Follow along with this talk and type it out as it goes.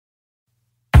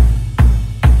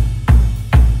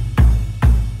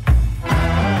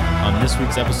this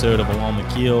week's episode of Along the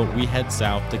Keel, we head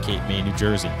south to Cape May, New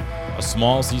Jersey, a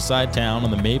small seaside town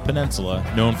on the May Peninsula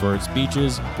known for its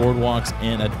beaches, boardwalks,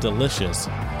 and a delicious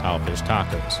tilefish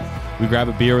tacos. We grab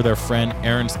a beer with our friend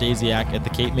Aaron Stasiak at the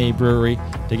Cape May Brewery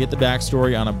to get the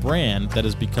backstory on a brand that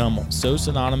has become so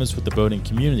synonymous with the boating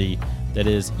community that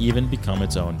it has even become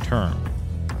its own term.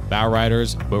 Bow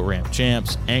riders, boat ramp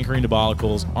champs, anchoring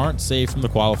debacles aren't safe from the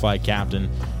qualified captain,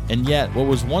 and yet what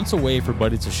was once a way for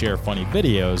buddies to share funny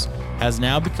videos has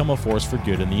now become a force for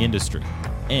good in the industry,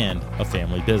 and a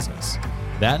family business.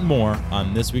 That and more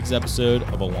on this week's episode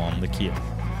of Along the Keel.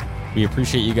 We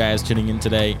appreciate you guys tuning in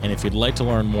today, and if you'd like to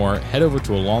learn more, head over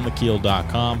to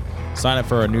alongthekeel.com, sign up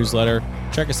for our newsletter,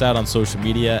 check us out on social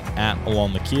media at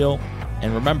Along the Keel,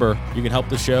 and remember, you can help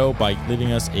the show by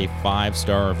leaving us a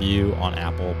 5-star review on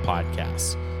Apple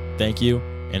Podcasts. Thank you,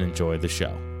 and enjoy the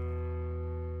show.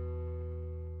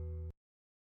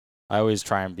 I always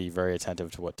try and be very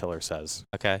attentive to what Tiller says.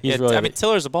 Okay. He's Yeah, really I mean,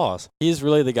 Tiller's a boss. He's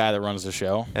really the guy that runs the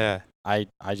show. Yeah. I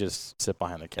just sit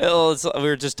behind the camera. Well, we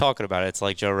were just talking about it. It's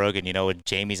like Joe Rogan, when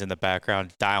Jamie's in the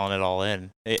background dialing it all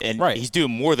in. And Right. He's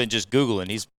doing more than just Googling.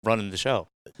 He's running the show.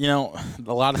 A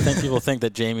lot of people think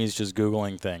that Jamie's just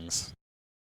Googling things.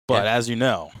 But as you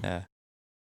know,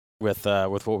 with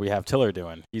what we have Tiller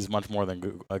doing, he's much more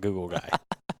than a Google guy.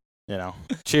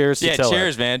 Cheers to Tiller.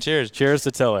 Cheers, man. Cheers. Cheers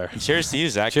to Tiller. Cheers to you,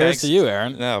 Zach. Cheers Thanks. to you,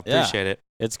 Aaron. No, appreciate it.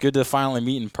 It's good to finally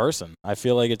meet in person. I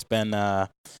feel like it's been,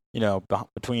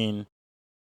 between.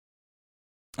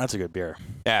 That's a good beer.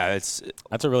 Yeah,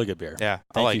 That's a really good beer. Yeah,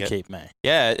 Thank I like you, it. Cape May.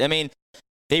 Yeah, I mean,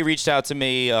 they reached out to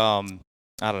me, I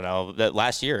don't know, that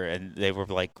last year, and they were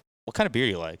like, "What kind of beer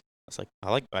do you like?" I was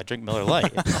like, I drink Miller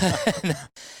Lite.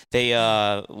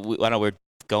 We're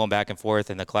going back and forth,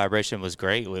 and the collaboration was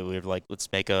great. We were like, let's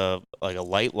make a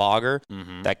light lager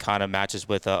that kind of matches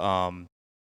with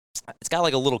it's got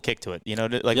like a little kick to it, a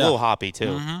little hoppy too.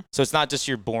 Mm-hmm. So it's not just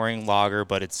your boring lager,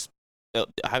 but it's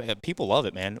people love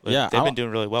it, man. Yeah, they've been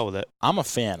doing really well with it. I'm a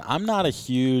fan. I'm not a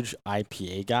huge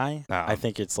IPA guy. No. I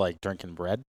think it's like drinking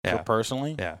bread, Yeah.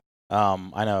 personally. Yeah.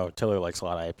 I know Tiller likes a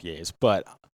lot of IPAs, but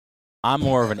I'm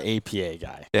more of an APA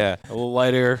guy. Yeah. A little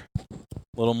lighter, a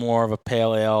little more of a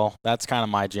pale ale. That's kind of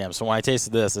my jam. So when I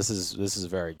tasted this is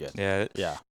very good. Yeah.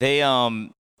 Yeah. They I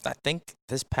think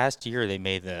this past year they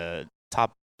made the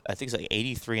top. I think it's like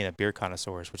 83 in the beer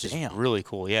connoisseurs, which is really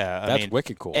cool. Yeah, That's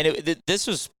wicked cool. And this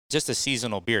was just a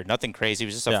seasonal beer, nothing crazy. It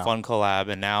was just a fun collab,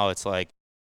 and now it's like,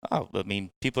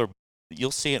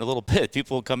 you'll see it in a little bit.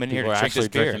 People will come in here to drink this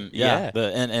beer. Drinking,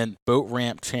 and Boat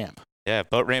Ramp Champ. Yeah,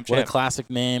 Boat Ramp Champ. What a classic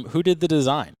name. Who did the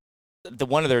design?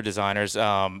 One of their designers.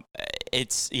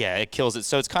 It kills it.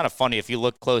 So it's kind of funny if you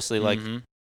look closely. Like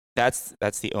that's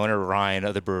the owner Ryan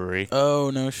of the brewery.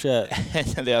 Oh no shit.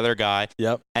 And the other guy.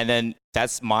 Yep. And then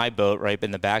that's my boat right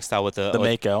in the backstyle with the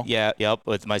Mako. Yeah. Yep.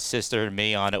 With my sister and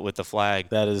me on it with the flag.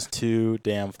 That is too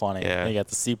damn funny. Yeah. And you got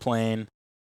the seaplane.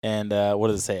 And what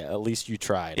does it say? At least you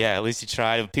tried. Yeah, at least you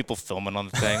tried. And people filming on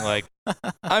the thing. Like,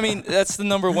 I mean, that's the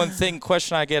number one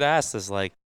question I get asked is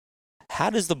like,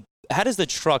 how does the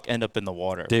truck end up in the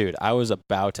water? Dude, I was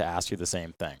about to ask you the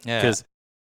same thing. Yeah. Because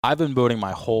I've been boating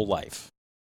my whole life.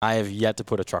 I have yet to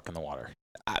put a truck in the water.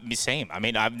 Same. I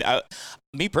mean,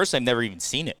 me personally, I've never even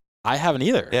seen it. I haven't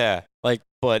either. Yeah.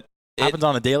 But it happens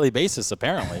on a daily basis,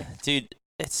 apparently. Dude,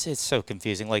 it's so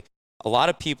confusing. Like, a lot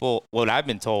of people, what I've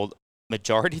been told,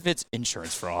 majority of it's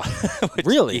insurance fraud.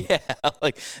 Really? Yeah.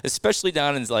 Like, especially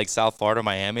down in like South Florida,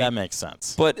 Miami. That makes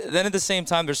sense. But then at the same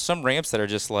time, there's some ramps that are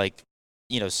just like,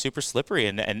 super slippery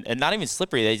and not even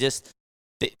slippery.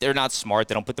 They're not smart.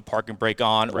 They don't put the parking brake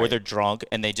on, or they're drunk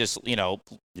and they just,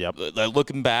 they're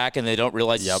looking back and they don't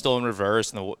realize it's still in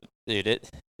reverse. And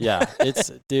Yeah,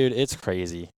 it's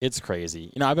crazy. It's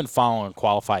crazy. I've been following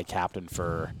Qualified Captain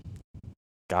for,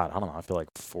 God, I don't know. I feel like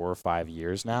 4 or 5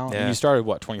 years now. Yeah. And you started,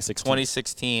 2016?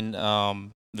 2016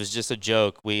 was just a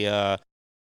joke. I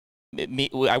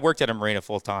worked at a marina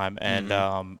full time, and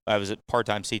I was a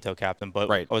part-time CTO captain, but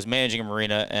I was managing a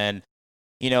marina, and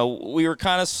we were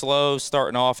kind of slow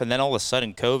starting off, and then all of a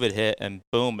sudden COVID hit, and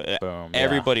boom,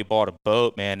 everybody bought a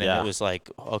boat, man, and it was like,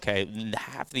 okay,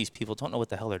 half of these people don't know what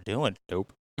the hell they're doing.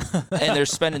 Nope. And they're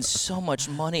spending so much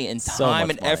money and time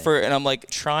and effort, and I'm like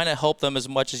trying to help them as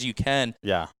much as you can.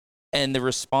 Yeah. And the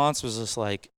response was just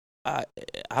like, I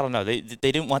don't know, they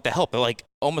didn't want the help. They're like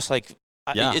almost like.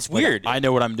 It's weird. I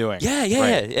know what I'm doing. Yeah.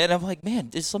 And I'm like,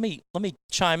 man, just let me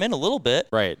chime in a little bit.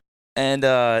 Right. And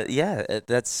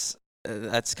that's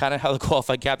kind of how the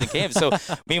Qualified Captain came. So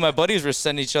me and my buddies were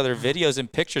sending each other videos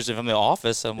and pictures from the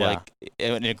office. I'm like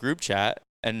in a group chat,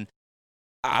 and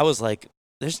I was like,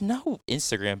 there's no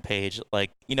Instagram page,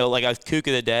 like, like a Kook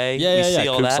of the Day. Yeah, we see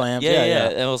all Kook that. Slams. Yeah.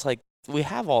 And I was like, we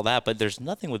have all that, but there's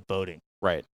nothing with boating.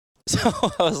 Right. So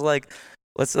I was like,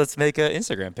 let's make an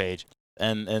Instagram page.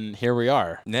 And here we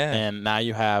are. Yeah. And now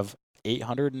you have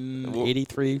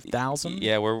 883,000.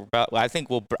 Yeah, we're about. I think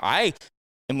I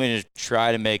am going to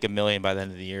try to make 1 million by the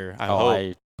end of the year. I hope.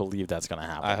 I believe that's going to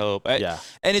happen. I hope. Yeah.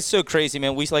 And it's so crazy,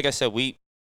 man. Like I said, we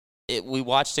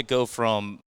watched it go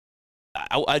from.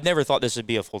 I never thought this would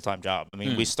be a full-time job. I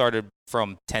mean, we started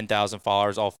from 10,000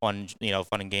 followers, all fun,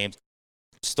 fun and games.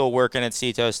 Still working at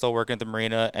Cito, still working at the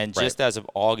marina, and just as of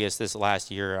August this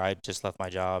last year, I just left my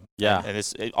job. Yeah.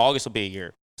 And August will be a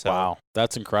year. So, wow,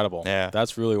 that's incredible. Yeah.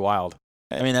 That's really wild.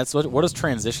 I mean, that's what a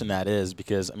transition that is,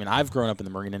 because I mean, I've grown up in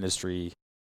the marine industry.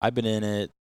 I've been in it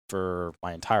for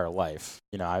my entire life.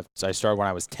 I started when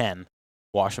I was 10,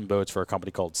 washing boats for a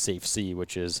company called Safe Sea,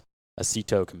 which is a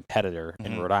Cito competitor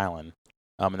in Rhode Island.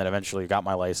 And then eventually got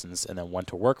my license and then went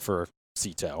to work for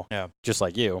Cito, just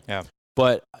like you. Yeah.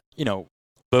 But,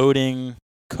 boating,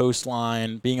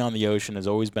 coastline, being on the ocean has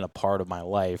always been a part of my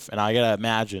life. And I got to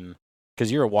imagine, because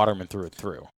you're a waterman through and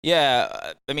through.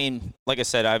 Yeah. I mean, like I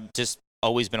said, I've just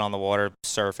always been on the water,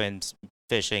 surfing,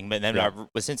 fishing. But then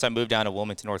since I moved down to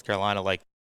Wilmington, North Carolina,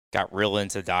 got real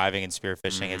into diving and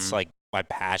spearfishing. It's like my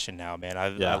passion now, man.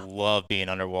 I love being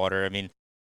underwater. I mean,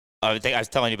 I think I was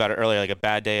telling you about it earlier. Like a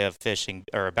bad day of fishing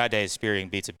or a bad day of spearing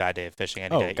beats a bad day of fishing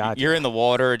any day. God, you're in the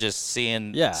water, just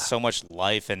seeing so much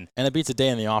life, and it beats a day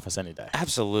in the office any day.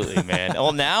 Absolutely, man.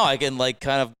 Well, now I can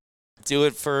kind of do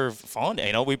it for fun.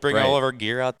 We bring all of our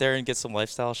gear out there and get some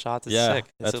lifestyle shots. It's sick.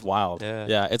 That's wild.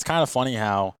 Yeah, it's kind of funny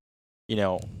how,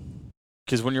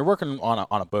 because when you're working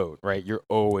on a boat, right, you're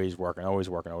always working.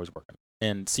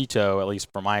 And Cito, at least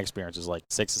from my experience, is like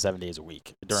 6 to 7 days a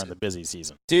week during the busy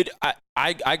season. Dude,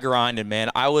 I grinded, man.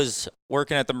 I was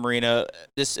working at the marina.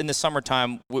 In the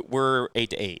summertime, we're 8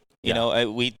 to 8.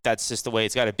 That's just the way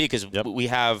it's got to be, because we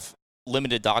have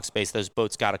limited dock space. Those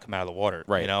boats got to come out of the water.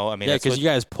 Right. I mean, because you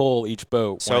guys pull each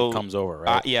boat when it comes over,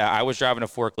 right? I was driving a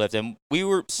forklift, and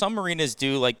some marinas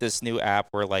do like this new app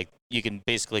where you can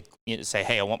basically say,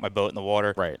 hey, I want my boat in the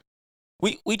water. Right.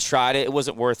 We tried it. It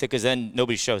wasn't worth it, because then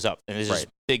nobody shows up, and there's just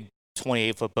big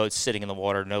 28-foot boats sitting in the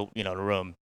water, no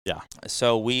room. Yeah.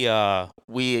 So we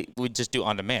just do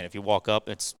on demand. If you walk up,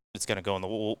 it's gonna go in the.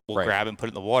 We'll grab it and put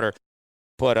it in the water.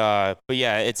 But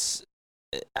yeah, it's,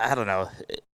 I don't know.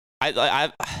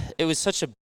 It was such a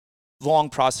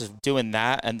long process of doing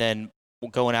that, and then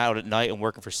going out at night and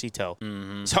working for Cito.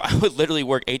 Mm-hmm. So I would literally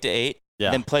work 8 to 8. Yeah.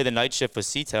 And then play the night shift with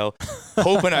Cito,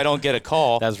 hoping I don't get a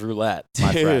call. That's roulette,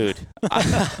 dude.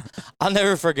 I'll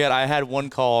never forget. I had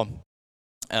one call.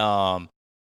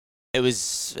 It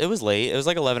was late. It was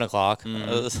like 11 o'clock. Mm-hmm.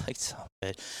 It was like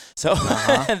so.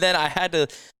 And then I had to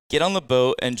get on the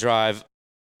boat and drive,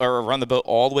 or run the boat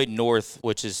all the way north,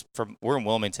 which is we're in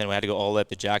Wilmington. We had to go all the way up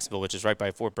to Jacksonville, which is right by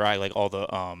Fort Bragg, like all the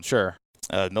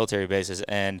military bases,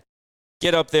 and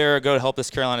get up there, go to help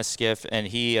this Carolina skiff, and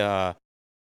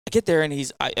I get there, and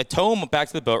I tow him back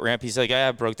to the boat ramp. He's like,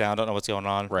 I broke down. Don't know what's going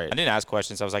on. Right. I didn't ask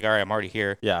questions. I was like, all right, I'm already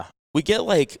here. Yeah. We get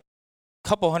like a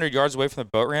couple hundred yards away from the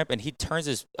boat ramp, and he turns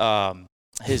his what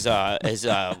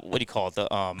do you call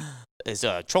it? His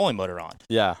trolling motor on.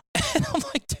 Yeah. And I'm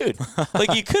like, dude,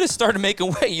 you could have started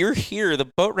making way. You're here. The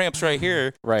boat ramp's right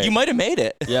here. Right. You might have made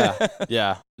it. Yeah.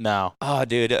 Yeah. No. Oh,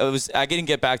 dude, I didn't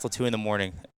get back till 2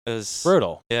 a.m. It was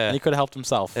brutal. Yeah. And he could have helped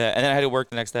himself. Yeah. And then I had to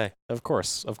work the next day. Of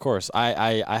course.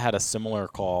 I had a similar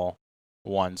call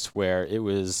once where it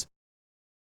was,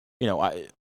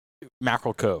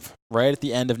 Mackerel Cove, right at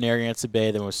the end of Narragansett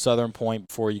Bay. Then was Southern Point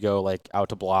before you go out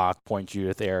to Block, Point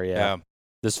Judith area. Yeah.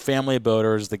 This family of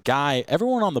boaters,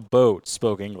 everyone on the boat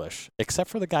spoke English except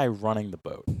for the guy running the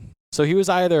boat. So he was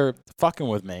either fucking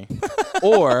with me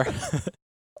or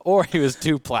he was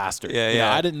too plastered.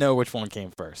 Yeah. I didn't know which one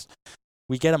came first.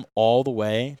 We get him all the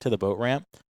way to the boat ramp,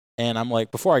 and I'm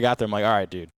like, before I got there, I'm like, all right,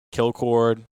 dude, kill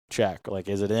cord, check.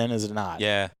 Is it in? Is it not?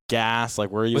 Yeah. Gas, where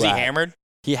are you at? Was he hammered?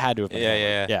 He had to have been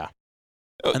hammered. Yeah.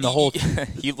 Oh, and the whole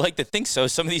you'd like to think so.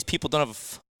 Some of these people don't have a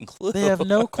fucking clue. They have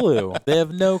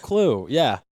no clue.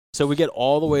 Yeah. So we get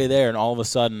all the way there, and all of a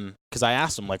sudden, because I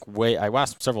asked him, I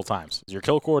asked him several times, is your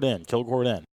kill cord in? Kill cord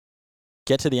in.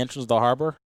 Get to the entrance of the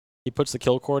harbor. He puts the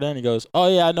kill cord in. He goes, oh,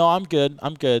 yeah, no, I'm good.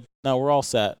 No, we're all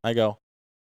set. I go,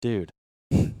 dude,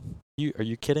 are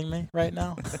you kidding me right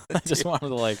now? I just wanted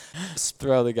to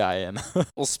throw the guy in.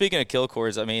 Well, speaking of kill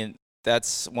cords, I mean,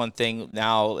 that's one thing.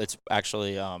 Now it's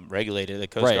actually regulated. The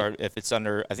Coast Guard, if it's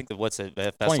under, I think what's it?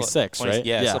 26, right?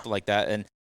 Yeah, something like that. And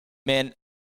man,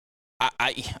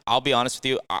 I'll be honest with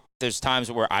you. There's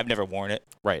times where I've never worn it.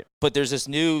 Right. But there's this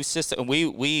new system.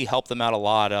 We help them out a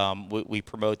lot. We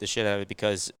promote the shit out of it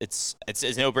because it's a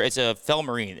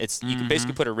Felmarine. You can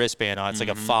basically put a wristband on. It's like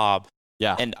a fob.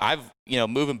 Yeah. And I've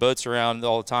moving boats around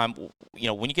all the time.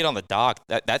 When you get on the dock,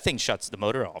 that thing shuts the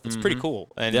motor off. It's pretty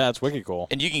cool. And yeah, it's wicked cool.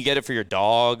 And you can get it for your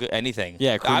dog, anything.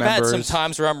 Yeah, crew I've members. had some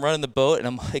times where I'm running the boat and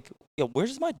I'm like,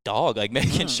 where's my dog? Like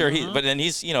making sure but then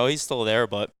he's still there.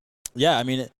 But yeah, I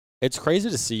mean, it's crazy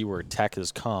to see where tech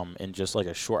has come in just like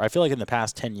a short. I feel like in the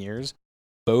past 10 years,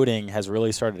 boating has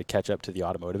really started to catch up to the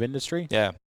automotive industry.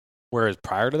 Yeah. Whereas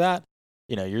prior to that,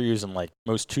 you're using like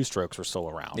most two-strokes were still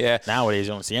around. Yeah. Nowadays,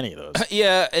 you don't see any of those.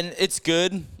 Yeah, and it's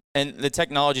good, and the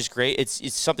technology is great.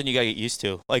 It's something you gotta get used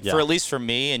to. Like at least for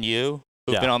me and you,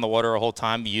 who've been on the water a whole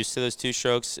time, used to those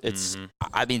two-strokes. It's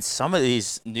I mean, some of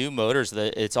these new motors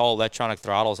that it's all electronic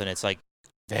throttles, and it's like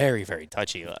very, very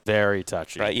touchy. Very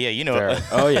touchy. Right? Yeah,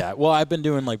 Oh yeah. Well, I've been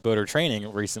doing like boater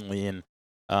training recently, and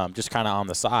just kind of on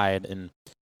the side, and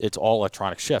it's all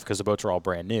electronic shift because the boats are all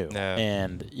brand new. Yeah.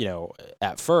 And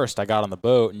at first I got on the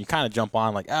boat, and you kind of jump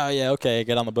on like, oh yeah, okay,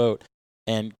 get on the boat,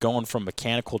 and going from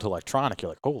mechanical to electronic, you're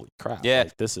like, holy crap. Yeah.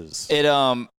 Like, this is it.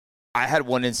 I had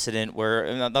one incident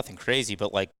where nothing crazy,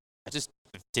 but like I just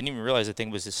didn't even realize the thing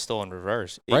was just still in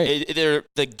reverse. Right.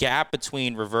 The gap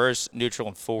between reverse, neutral,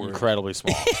 and forward. Incredibly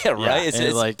small. Yeah, right? Yeah.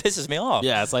 It like pisses me off.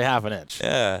 Yeah, it's like half an inch.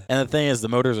 Yeah. And the thing is, the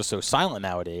motors are so silent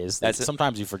nowadays that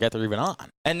sometimes you forget they're even on.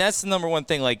 And that's the number one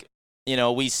thing. Like,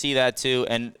 we see that too.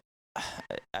 And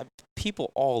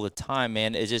people all the time,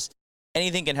 man, it's just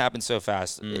anything can happen so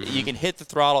fast. You can hit the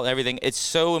throttle and everything. It's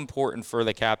so important for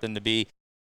the captain to be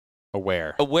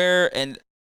aware. And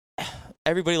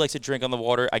everybody likes to drink on the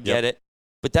water. I get it.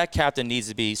 But that captain needs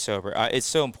to be sober. It's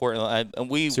so important. And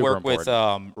we work with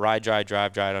Ride, Dry,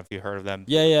 Drive. I don't know if you've heard of them.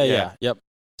 Yeah. Yep.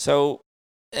 So,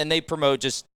 and they promote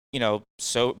just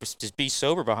be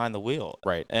sober behind the wheel.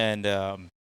 Right. And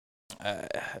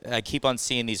I keep on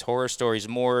seeing these horror stories.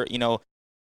 More,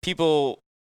 people.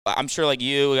 I'm sure like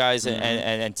you guys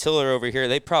and Tiller over here,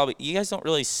 you guys don't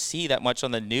really see that much on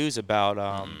the news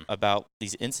about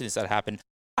these incidents that happen.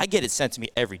 I get it sent to me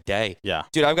every day. Yeah.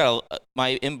 Dude, I've got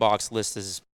my inbox list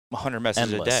is 100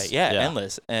 messages a day. Yeah,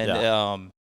 endless.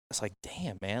 And it's like,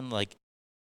 damn, man, like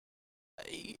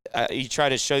you try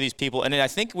to show these people, and I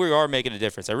think we are making a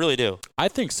difference. I really do. I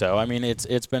think so. I mean,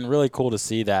 it's been really cool to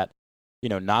see that,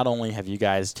 not only have you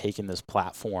guys taken this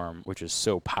platform, which is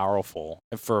so powerful,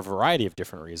 and for a variety of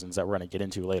different reasons that we're going to get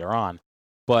into later on,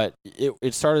 but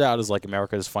it started out as like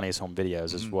America's Funniest Home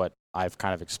Videos is what I've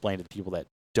kind of explained to people that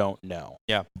don't know.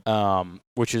 Yeah.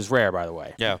 Which is rare, by the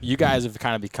way. Yeah. You guys have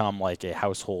kind of become like a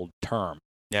household term.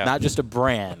 Yeah. Not just a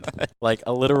brand, like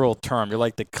a literal term. You're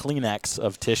like the Kleenex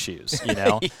of tissues,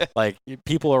 Yeah. Like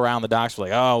people around the docks were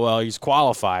like, oh, well, he's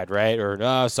qualified, right? Or,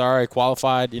 oh, sorry,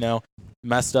 qualified,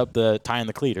 messed up the tying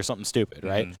the cleat or something stupid,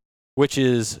 right? Which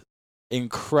is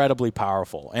incredibly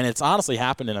powerful. And it's honestly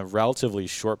happened in a relatively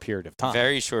short period of time.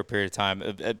 Very short period of time.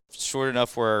 Short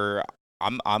enough where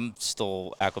I'm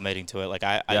still acclimating to it. Like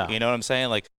I you know what I'm saying?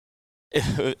 Like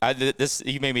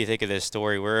you made me think of this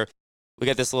story where we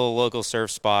got this little local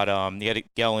surf spot. You got to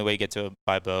get only way to get to it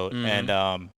by boat,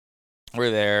 and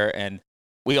we're there, and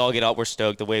we all get up. We're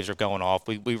stoked. The waves are going off.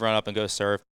 We run up and go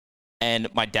surf, and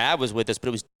my dad was with us, but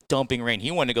it was dumping rain.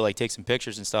 He wanted to go like take some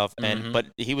pictures and stuff, but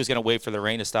he was gonna wait for the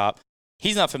rain to stop.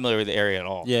 He's not familiar with the area at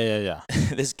all. Yeah.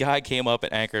 This guy came up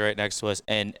and anchored right next to us,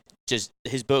 and just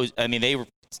his boat. I mean, they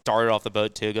started off the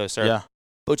boat to go surf. Yeah.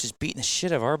 Boat just beating the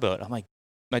shit out of our boat. I'm like,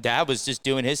 my dad was just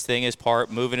doing his thing, his part,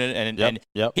 moving it, and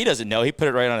he doesn't know. He put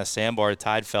it right on a sandbar. The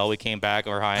tide fell. We came back.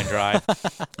 We're high and dry.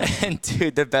 And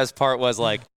dude, the best part was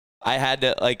like, I had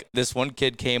to like this one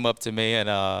kid came up to me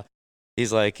and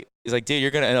he's like, dude,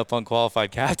 you're gonna end up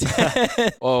unqualified captain.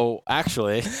 Oh,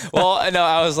 actually. Well, no,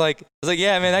 I was like,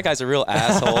 yeah, man, that guy's a real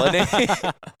asshole.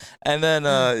 And then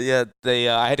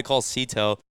I had to call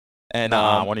Cito. And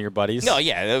one of your buddies? No,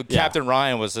 Captain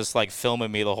Ryan was just like filming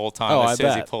me the whole time as soon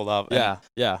as he pulled up.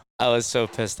 Yeah. I was so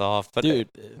pissed off. But dude,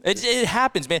 it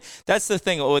happens, man. That's the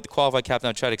thing with the qualified captain.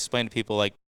 I try to explain to people,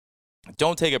 like,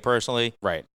 don't take it personally.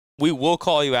 Right. We will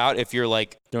call you out if you're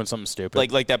like doing something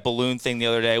stupid. Like that balloon thing the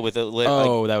other day with a lid.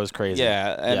 Oh, that was crazy.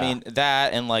 Yeah. I mean,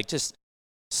 that and like just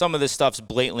some of this stuff's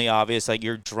blatantly obvious. Like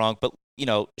you're drunk, but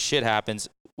shit happens.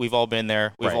 We've all been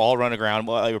there. We've all run aground,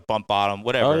 like bump bottom,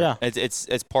 whatever. Oh, yeah.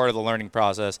 It's part of the learning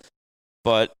process.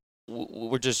 But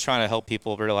we're just trying to help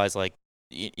people realize, like,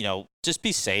 just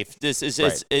be safe. This is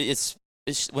it's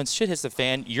when shit hits the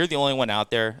fan, you're the only one out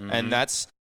there, and that's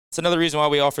another reason why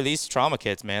we offer these trauma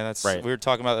kits, man. That's we were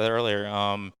talking about that earlier.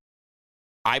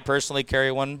 I personally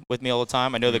carry one with me all the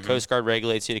time. I know the Coast Guard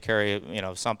regulates you to carry,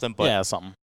 something, but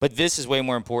something. But this is way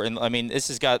more important. I mean, this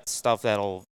has got stuff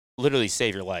that'll literally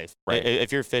save your life. Right.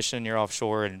 If you're fishing, you're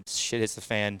offshore, and shit hits the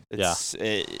fan.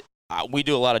 We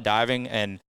do a lot of diving,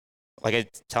 and like I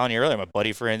was telling you earlier, my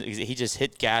buddy friend, he just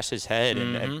gashed his head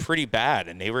and pretty bad,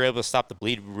 and they were able to stop the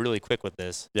bleed really quick with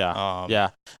this. Yeah. Yeah.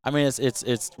 I mean,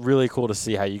 it's really cool to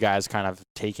see how you guys kind of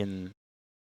taken,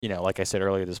 like I said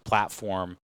earlier, this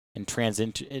platform and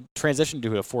transition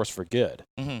to a force for good.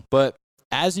 But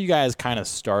as you guys kind of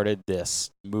started this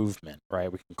movement,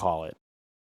 right, we can call it,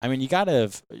 I mean, you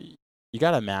gotta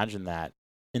imagine that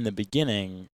in the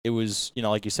beginning, it was,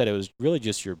 like you said, it was really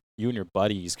just you and your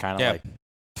buddies kind of like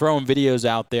throwing videos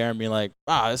out there and being like,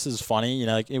 this is funny,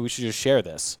 like we should just share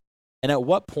this. And at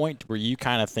what point were you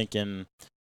kind of thinking,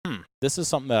 this is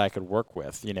something that I could work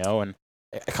with, and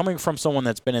coming from someone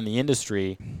that's been in the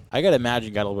industry, I got to imagine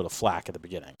you got a little bit of flack at the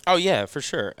beginning. Oh, yeah, for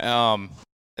sure. And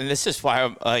this is why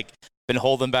I'm been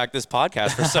holding back this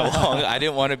podcast for so long. I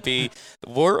didn't want to be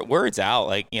words out,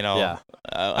 Yeah.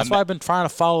 That's why I've been trying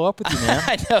to follow up with you, man.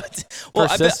 I know. Well,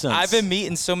 Persistence. I've been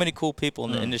meeting so many cool people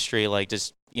in the industry,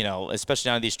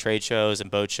 especially on these trade shows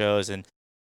and boat shows, and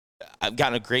I've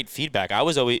gotten a great feedback. I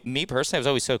was always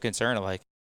so concerned. I'm like,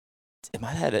 am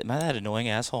I that annoying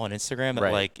asshole on Instagram?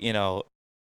 That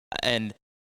and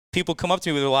people come up to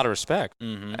me with a lot of respect,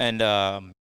 and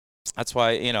that's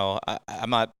why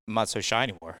I'm not so shy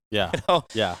anymore. Yeah,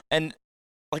 yeah. And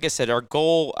like I said, our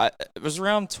goal it was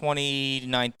around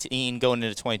 2019 going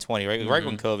into 2020, right? Right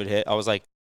when COVID hit, I was like,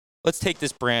 let's take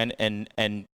this brand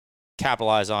and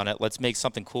capitalize on it. Let's make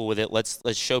something cool with it. Let's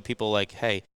show people like,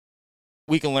 hey,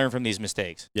 we can learn from these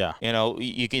mistakes. Yeah.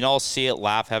 You can all see it,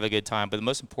 laugh, have a good time. But the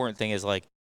most important thing is like,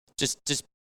 just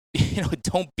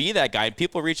don't be that guy. And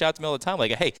people reach out to me all the time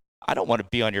like, hey, I don't want to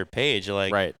be on your page.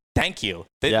 Like, right. Thank you.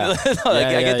 Yeah.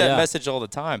 I get that message all the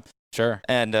time. Sure.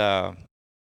 And I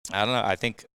don't know. I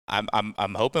think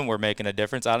I'm hoping we're making a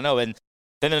difference. I don't know. And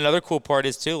then another cool part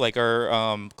is too, like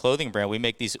our clothing brand. We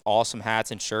make these awesome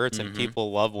hats and shirts, and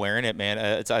people love wearing it. Man,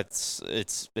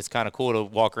 it's kind of cool to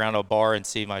walk around a bar and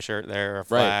see my shirt there, a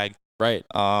flag. Right.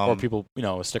 Or people,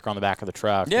 a sticker on the back of the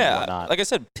truck. Yeah. And whatnot. Like I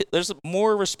said, there's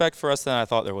more respect for us than I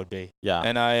thought there would be. Yeah.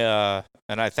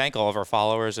 And I thank all of our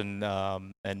followers and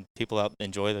people out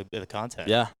enjoy the content.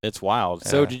 Yeah, it's wild.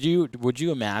 So would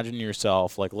you imagine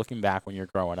yourself, like looking back when you're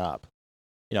growing up,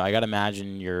 I got to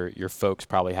imagine your folks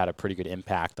probably had a pretty good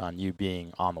impact on you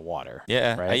being on the water.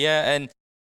 Yeah. Right? Yeah.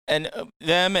 And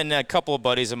them and a couple of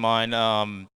buddies of mine,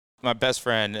 my best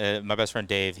friend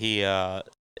Dave, him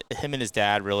and his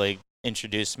dad really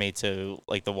introduced me to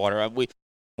like the water.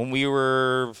 When we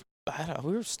were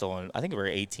still in, I think we were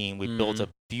 18. We built a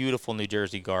beautiful New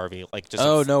Jersey Garvey. Like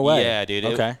just no way. Yeah, dude.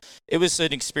 Okay. It was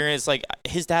an experience. Like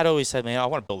his dad always said, man, I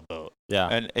want to build a boat. Yeah.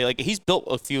 And like he's built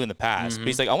a few in the past, but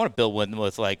he's like, I want to build one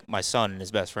with like my son and his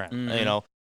best friend.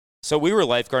 So we were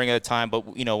lifeguarding at the time, but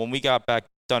when we got back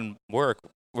done work,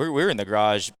 we were in the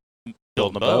garage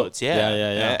building boats.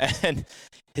 Yeah. And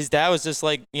his dad was just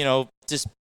like, just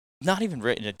not even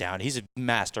written it down. He's a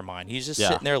mastermind. He's just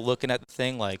sitting there looking at the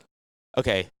thing like,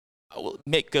 okay,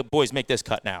 make this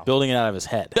cut now. Building it out of his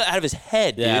head. Out of his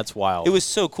head, dude. Yeah, that's wild. It was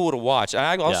so cool to watch. And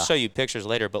I'll show you pictures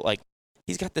later, but like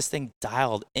he's got this thing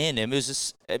dialed in. And it was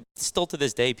just, still to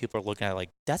this day, people are looking at it like,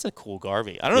 that's a cool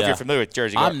Garvey. I don't know if you're familiar with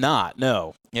Jersey Garvey. I'm not,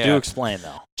 no. Yeah. Do explain,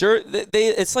 though.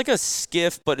 It's like a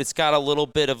skiff, but it's got a little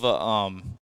bit of a,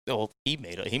 he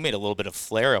made a little bit of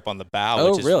flare up on the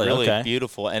bow, which is really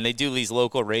beautiful. And they do these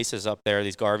local races up there,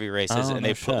 these Garvey races, and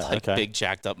they put big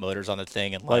jacked up motors on the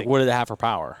thing. And like what do they have for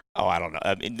power? Oh, I don't know.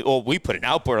 I mean, we put an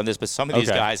outboard on this, but some of these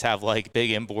guys have like big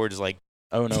inboards, like.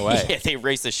 Oh, no way. Yeah, they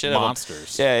race the shit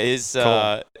Monsters. out of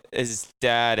them. Yeah, his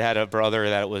dad had a brother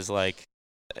that was like,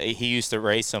 he used to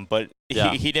race them, but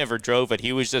he never drove it.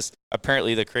 He was just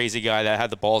apparently the crazy guy that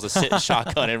had the balls to sit in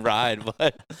shotgun and ride.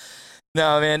 But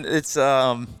no, man, it's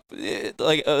it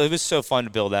was so fun to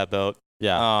build that boat.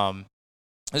 Yeah.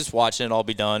 Just watching it all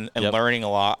be done and learning a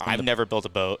lot. I've never built a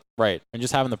boat. Right, and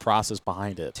just having the process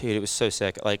behind it. Dude, it was so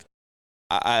sick. Like,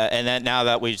 and then now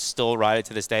that we still ride it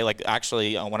to this day, like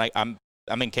actually when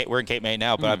we're in Cape May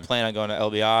now, but I plan on going to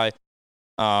LBI.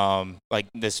 Like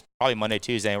this probably Monday,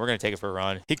 Tuesday, and we're gonna take it for a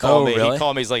run. He called me. Really? He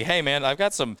called me. He's like, "Hey, man, I've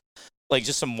got some, like,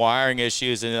 just some wiring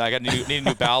issues, and I need a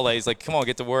new bow lay." He's like, "Come on,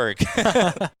 get to work."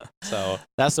 So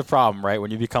that's the problem, right?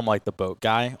 When you become like the boat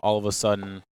guy, all of a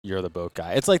sudden you're the boat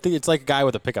guy. It's like a guy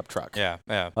with a pickup truck. Yeah.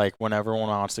 Like when everyone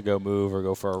wants to go move or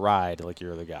go for a ride, like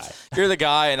you're the guy. You're the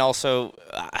guy, and also,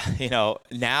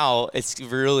 now it's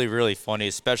really, really funny,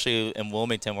 especially in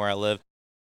Wilmington where I live.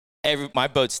 my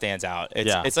boat stands out.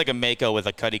 It's like a Mako with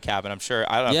a cuddy cabin. I'm sure.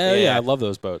 I don't know. Yeah, I love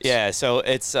those boats. Yeah, so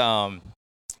it's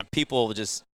people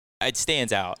just it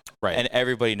stands out, right? And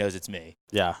everybody knows it's me.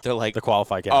 Yeah, they're like the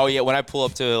qualified captain. Oh yeah, when I pull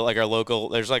up to like our local,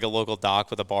 there's like a local dock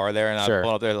with a bar there, and I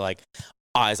pull up there, they're like,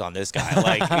 eyes on this guy,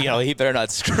 like he better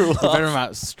not screw up. He better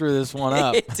not screw this one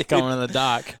up. Dude, coming to the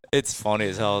dock. It's funny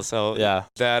as hell. So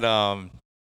that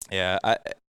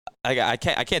I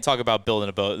can't talk about building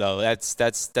a boat though. That's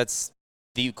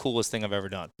the coolest thing I've ever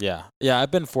done. Yeah.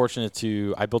 I've been fortunate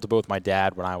I built a boat with my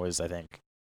dad when I was, I think,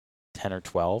 10 or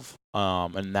 12,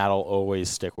 and that'll always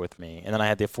stick with me. And then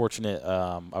I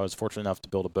was fortunate enough to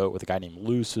build a boat with a guy named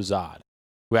Lou Suzad,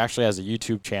 who actually has a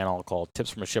YouTube channel called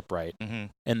Tips from a Shipwright. Mm-hmm.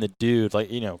 And the dude,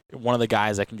 one of the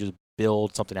guys that can just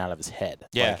build something out of his head.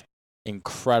 Yeah.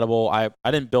 Incredible. I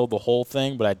didn't build the whole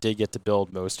thing, but I did get to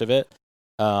build most of it.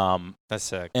 That's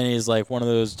sick. And he's like one of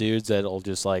those dudes that'll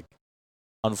just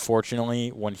unfortunately,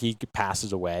 when he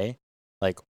passes away,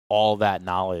 all that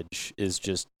knowledge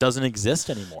doesn't exist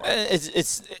anymore.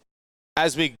 It's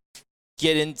as we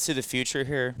get into the future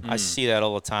here, I see that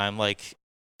all the time. Like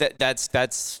that's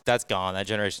gone. That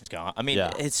generation's gone. I mean,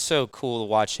 it's so cool to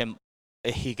watch him.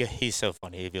 He's so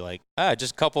funny. He'd be like,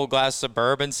 just a couple of glasses of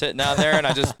bourbon sitting down there, and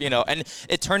I just, and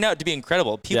it turned out to be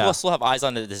incredible. People still have eyes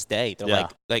on it to this day. They're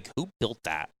like, who built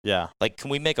that? Yeah. Like, can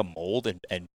we make a mold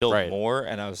and build more?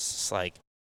 And I was just like,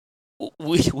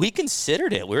 we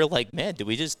considered it. We were like, man, did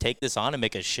we just take this on and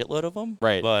make a shitload of them?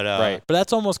 Right. But But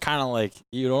that's almost kind of like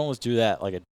you'd almost do that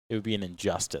it would be an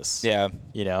injustice. Yeah.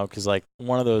 Because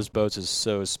one of those boats is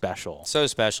so special. So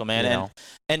special, man.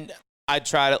 And I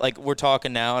try to we're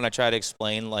talking now, and I try to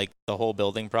explain the whole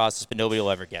building process, but nobody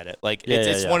will ever get it.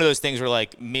 It's one of those things where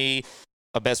me,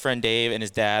 a best friend Dave, and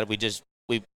his dad, dude,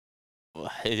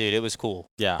 it was cool.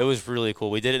 Yeah. It was really cool.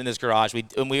 We did it in this garage.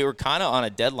 We were kind of on a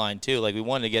deadline too. We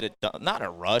wanted to get it done, not in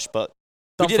a rush, but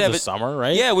we did have it summer,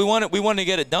 right? Yeah, we wanted to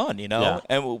get it done,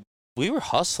 and we were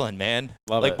hustling, man.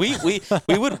 Love it.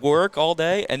 we would work all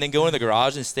day and then go in the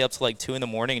garage and stay up till 2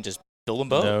 a.m. and just build them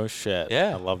both. No shit.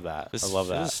 Yeah. I love that. It was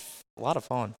a lot of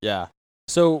fun. Yeah.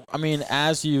 So, I mean,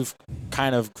 as you've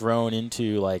kind of grown into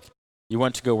you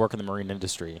went to go work in the marine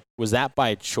industry, was that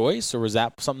by choice, or was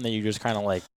that something that you just kind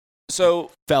of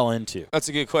fell into? That's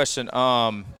a good question.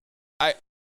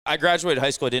 I graduated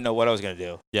high school. I didn't know what I was going to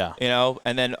do. Yeah.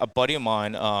 And then a buddy of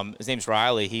mine, his name's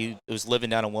Riley. He was living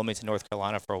down in Wilmington, North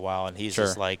Carolina for a while, and he's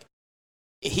just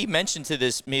he mentioned to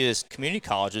this community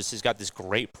college. Has got this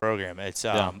great program. It's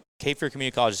Cape Fear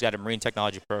Community College has got a marine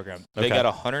technology program. They got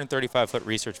a 135-foot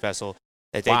research vessel.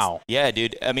 Wow. Yeah,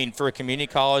 dude. I mean, for a community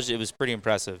college, it was pretty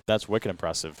impressive. That's wicked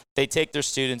impressive. They take their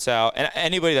students out, and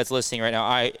anybody that's listening right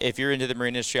now, if you're into the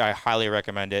marine industry, I highly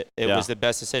recommend it. It was the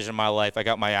best decision of my life. I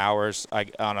got my hours on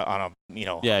a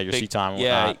your big, sea time.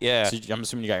 Yeah. So I'm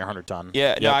assuming you got your 100-ton.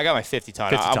 Yeah, no, I got my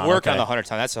 50-ton. I'm working on the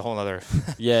 100-ton. That's a whole other.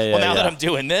 Yeah. Well, now that I'm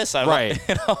doing this, right.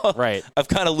 I'm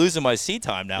kind of losing my sea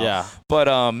time now. Yeah.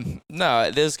 But no,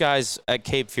 those guys at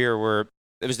Cape Fear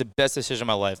it was the best decision of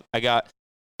my life.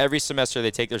 Every semester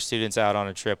they take their students out on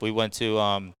a trip. We went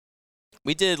to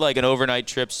we did an overnight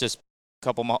trips, just a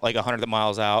couple 100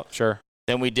 miles out. Sure.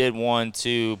 Then we did one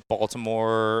to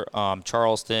Baltimore,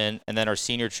 Charleston, and then our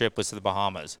senior trip was to the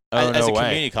Bahamas as a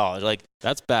community college.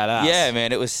 That's badass. Yeah,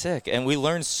 man, it was sick, and we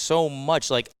learned so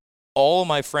much. All of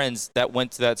my friends that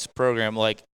went to that program,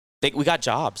 we got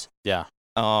jobs. Yeah.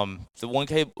 The one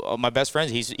kid, my best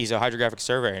friend, he's a hydrographic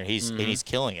surveyor, and he's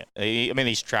killing it.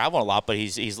 He's traveling a lot, but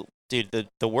he's dude,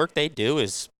 the work they do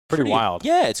is pretty wild.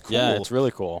 Yeah, it's cool. Yeah, it's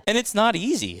really cool. And it's not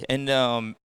easy. And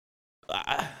I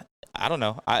don't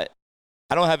know. I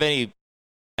don't have any.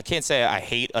 I can't say I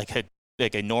hate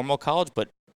a normal college, but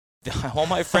all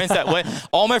my friends that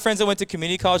went to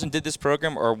community college and did this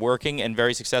program are working and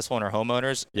very successful and are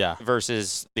homeowners. Yeah.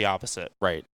 Versus the opposite.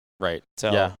 Right.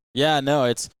 So yeah. No,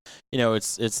 it's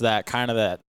it's that kind of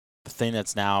that thing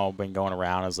that's now been going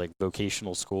around as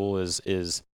vocational school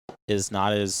is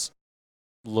not as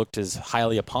looked as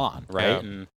highly upon, right? Yeah.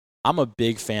 And I'm a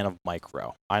big fan of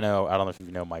Micro. I don't know if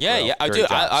you know Micro. Yeah, I do.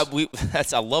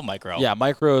 I love Micro. Yeah,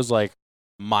 Micro is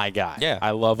my guy. Yeah,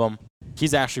 I love him.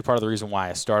 He's actually part of the reason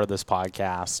why I started this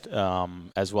podcast,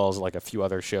 as well as a few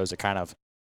other shows that kind of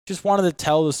just wanted to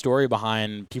tell the story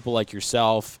behind people like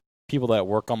yourself, people that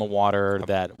work on the water,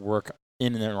 that work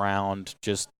in and around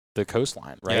just the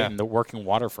coastline, right, and the working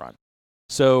waterfront.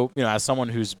 So, as someone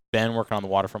who's been working on the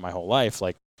waterfront my whole life,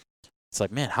 it's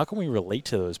man, how can we relate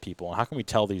to those people, and how can we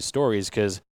tell these stories?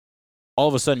 Because all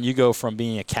of a sudden you go from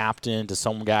being a captain to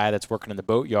some guy that's working in the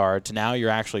boatyard to now you're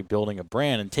actually building a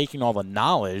brand and taking all the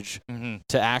knowledge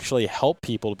to actually help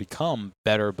people to become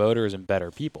better boaters and better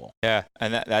people. Yeah,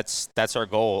 and that's our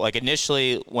goal. Like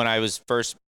initially when I was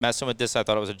first messing with this, I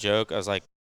thought it was a joke. I was like,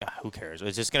 who cares?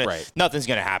 It's just nothing's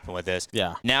gonna happen with this.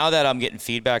 Yeah. Now that I'm getting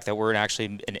feedback that we're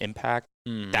actually an impact,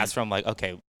 that's when I'm like,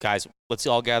 okay, guys, let's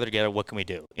all gather together. What can we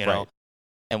do? You know?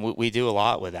 And we do a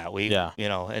lot with that. You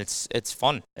know, it's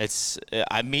fun.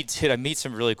 I meet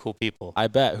some really cool people. I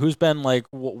bet. Who's been like,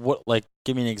 what like,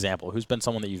 give me an example. Who's been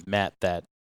someone that you've met that's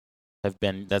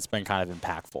been kind of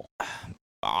impactful?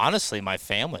 Honestly, my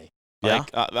family. Yeah.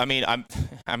 Like,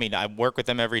 I work with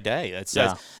them every day.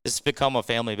 It's become a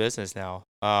family business now.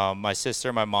 My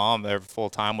sister, my mom, they're full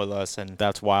time with us, and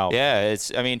that's wild. Yeah.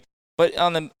 But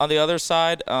on the other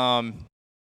side, I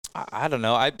don't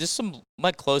know. Just some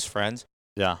my close friends.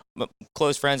 Yeah.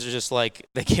 Close friends are just like,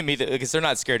 they give me because they're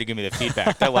not scared to give me the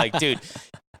feedback. They're like, dude,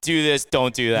 do this,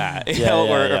 don't do that,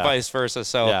 or vice versa.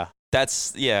 So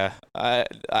that's I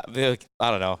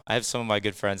don't know. I have some of my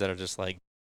good friends that are just like,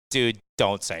 dude,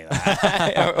 don't say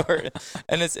that.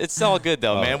 And it's all good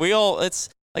though, man. It's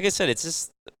like I said, it's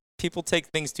just people take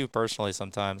things too personally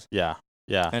sometimes. Yeah.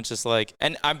 Yeah. And it's just like,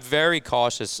 and I'm very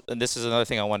cautious. And this is another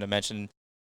thing I wanted to mention.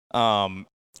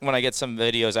 When I get some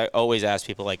videos, I always ask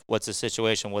people, like, what's the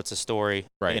situation? What's the story?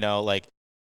 Right. You know, like,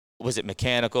 was it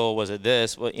mechanical? Was it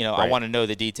this? Well, you know, I want to know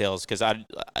the details because a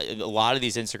lot of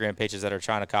these Instagram pages that are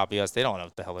trying to copy us, they don't know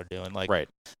what the hell they're doing. Like,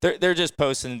 they're just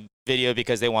posting video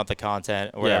because they want the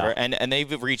content or whatever. Yeah. And they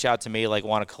reach out to me, like,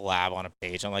 want to collab on a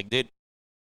page. I'm like, dude,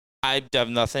 I have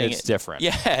nothing. It's different.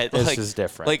 Yeah. This is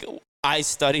different. Like, I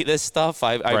study this stuff.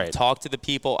 I talk to the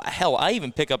people. Hell, I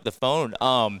even pick up the phone.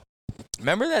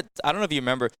 Remember that? I don't know if you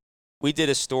remember. We did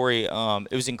a story.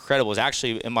 It was incredible. It was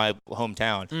actually in my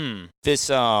hometown.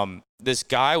 This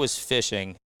guy was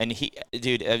fishing, and he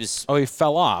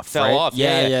fell off. Fell off.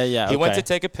 Yeah. He went to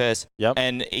take a piss. Yep.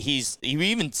 And he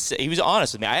was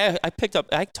honest with me.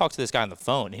 I talked to this guy on the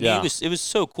phone. And it was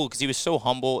so cool because he was so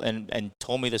humble and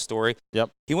told me the story. Yep.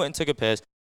 He went and took a piss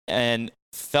and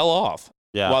fell off.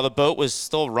 Yeah. While the boat was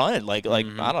still running, like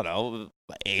I don't know,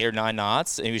 8 or 9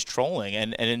 knots, and he was trolling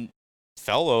and then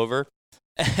fell over,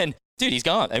 and dude, he's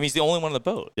gone. I mean, he's the only one on the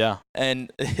boat. Yeah.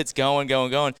 And it's going,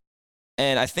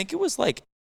 and I think it was like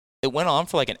it went on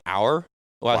for like an hour.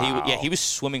 While he was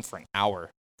swimming for an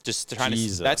hour, just trying to.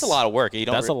 That's a lot of work.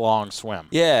 That's a long swim.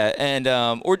 Yeah, and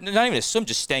or not even a swim,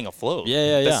 just staying afloat.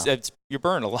 Yeah. You're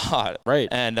burning a lot. Right.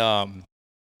 And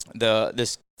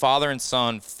this father and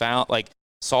son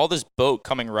saw this boat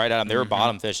coming right at them. They were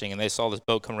bottom fishing, and they saw this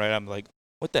boat coming right at them. Like,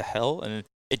 what the hell? And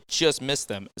it just missed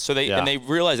them. So they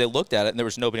realized, they looked at it, and there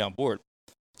was nobody on board.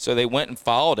 So they went and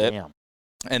followed it. Damn.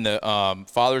 And the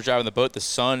father was driving the boat. The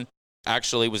son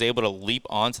actually was able to leap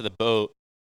onto the boat.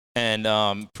 And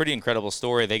pretty incredible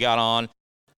story. They got on,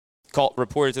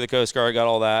 reported to the Coast Guard, got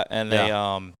all that, and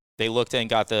they looked and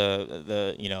got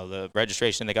the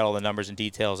registration. They got all the numbers and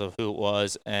details of who it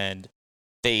was, and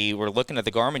they were looking at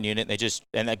the Garmin unit.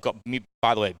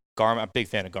 By the way, Garmin. I'm a big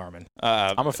fan of Garmin.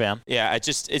 I'm a fan. Yeah,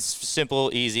 it's simple,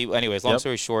 easy. Anyways, long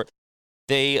story short,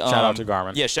 shout out to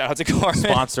Garmin. Yeah, shout out to Garmin.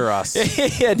 Sponsor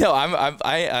us. Yeah, no,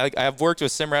 I've worked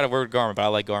with Simrad. I've worked with Garmin, but I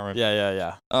like Garmin.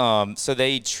 Yeah. So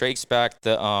they traced back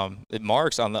the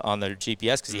marks on their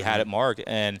GPS because he had it marked,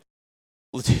 and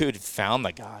dude found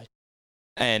the guy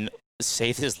and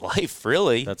saved his life.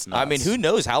 Really, that's nuts. I mean, who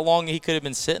knows how long he could have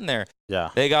been sitting there. Yeah,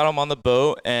 they got him on the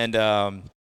boat, and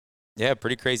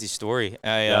pretty crazy story.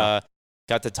 I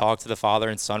got to talk to the father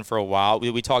and son for a while.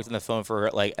 We talked on the phone for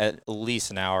like at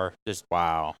least an hour. Just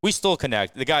wow. We still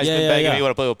connect. The guy's been begging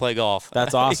me to play golf.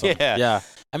 That's awesome. Yeah.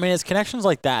 I mean, it's connections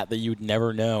like that you'd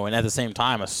never know, and at the same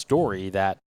time, a story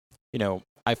that,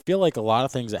 I feel like a lot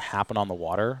of things that happen on the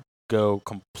water go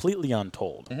completely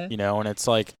untold. And it's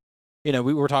like,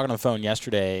 we were talking on the phone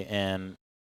yesterday, and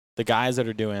the guys that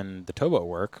are doing the towboat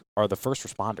work are the first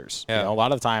responders. Yeah. A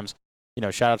lot of times,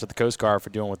 shout out to the Coast Guard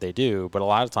for doing what they do, but a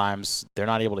lot of times they're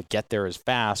not able to get there as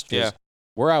fast because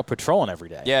we're out patrolling every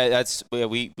day. Yeah, that's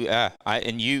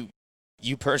and you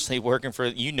personally working for,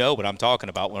 what I'm talking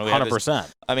about when we 100%.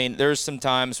 I mean, there's some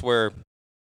times where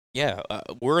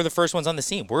we're the first ones on the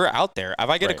scene. We're out there. If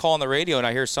I get a call on the radio and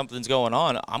I hear something's going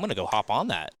on, I'm going to go hop on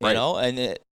that, you know?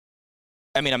 And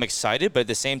I'm excited, but at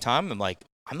the same time, I'm like,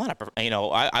 I'm not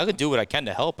I can do what I can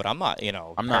to help, but I'm not,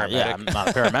 I'm not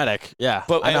a paramedic. Yeah.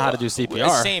 But I know how to do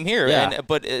CPR. Same here. Yeah.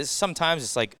 But sometimes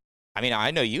it's like,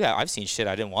 I know I've seen shit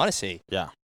I didn't want to see. Yeah.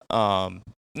 And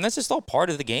that's just all part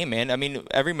of the game, man. I mean,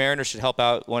 every mariner should help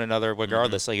out one another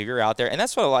regardless. Like, if you're out there, and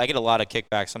that's what I get a lot of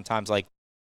kickback sometimes. Like,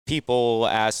 people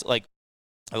ask, like,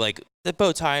 like the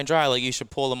boat's high and dry, like you should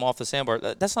pull them off the sandbar.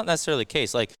 That's not necessarily the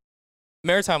case. Like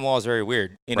maritime law is very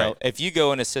weird. You know, if you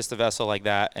go and assist a vessel like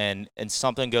that and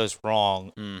something goes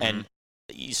wrong and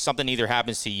something either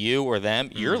happens to you or them,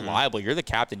 you're liable. You're the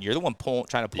captain. You're the one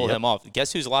trying to pull them off.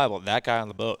 Guess who's liable? That guy on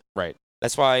the boat. Right.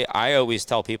 That's why I always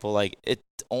tell people, like, it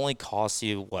only costs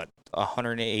you, what,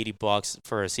 $180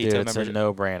 for a CTO membership? It's a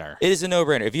no-brainer. It is a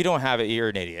no-brainer. If you don't have it, you're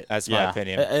an idiot. That's my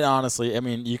opinion. And honestly, I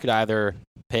mean, you could either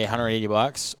pay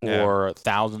 $180 or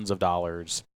thousands of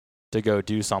dollars to go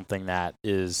do something that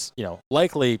is, you know,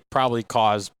 likely probably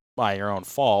caused by your own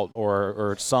fault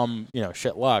or some, you know,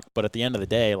 shit luck. But at the end of the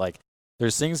day, like,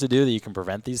 there's things to do that you can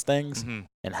prevent these things,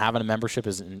 and having a membership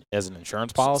as an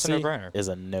insurance policy is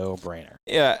a no-brainer.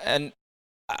 Yeah, and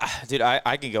dude,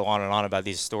 I can go on and on about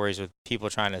these stories with people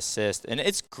trying to assist, and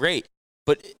it's great.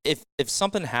 But if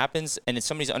something happens and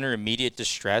somebody's under immediate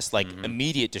distress, like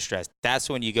immediate distress, that's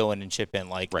when you go in and chip in.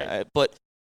 Like, and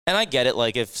I get it.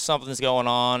 Like, if something's going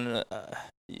on,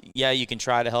 you can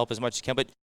try to help as much as you can. But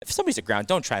if somebody's aground,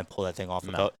 don't try and pull that thing off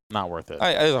the boat. Not worth it.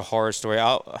 There's a horror story.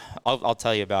 I'll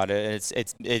tell you about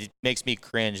it. It makes me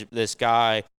cringe. This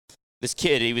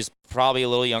kid, he was probably a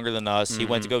little younger than us. He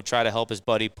went to go try to help his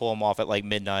buddy pull him off at like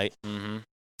midnight.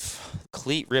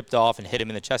 Cleat ripped off and hit him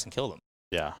in the chest and killed him.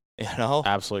 Yeah. You know?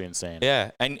 Absolutely insane.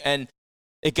 Yeah. And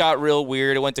it got real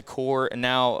weird. It went to court, and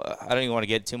now I don't even want to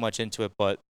get too much into it,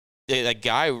 but that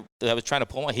guy that was trying to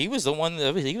pull him, he was the one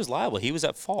he was liable. He was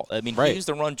at fault. I mean, he used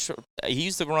to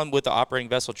run with the operating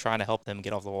vessel trying to help them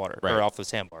get off the water or off the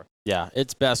sandbar. Yeah.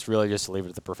 It's best really just to leave it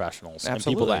to the professionals and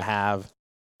people that have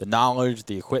the knowledge,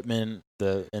 the equipment,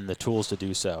 and the tools to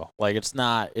do so. Like, it's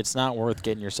not worth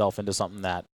getting yourself into something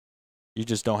that you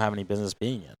just don't have any business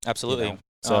being in. Absolutely. You know?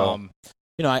 So,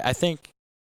 you know, I think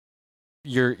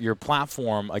your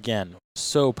platform, again,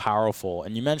 so powerful.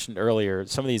 And you mentioned earlier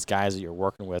some of these guys that you're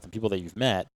working with and people that you've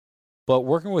met, but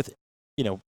working with, you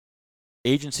know,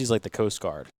 agencies like the Coast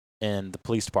Guard and the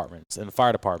police departments and the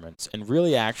fire departments, and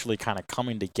really actually kind of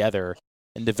coming together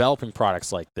and developing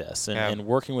products like this, and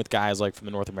working with guys like from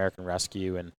the North American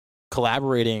Rescue and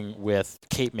collaborating with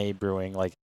Cape May Brewing,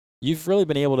 like, you've really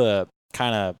been able to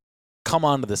kind of come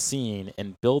onto the scene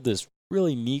and build this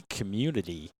really neat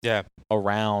community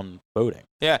around boating.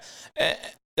 Yeah,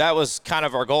 that was kind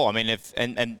of our goal. I mean,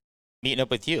 and meeting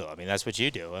up with you, I mean, that's what you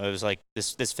do. It was like,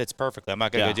 this fits perfectly. I'm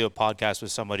not going to go do a podcast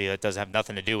with somebody that doesn't have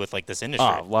nothing to do with, like, this industry.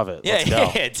 Oh, love it. Yeah, Let's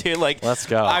go. Yeah, dude. Like, let's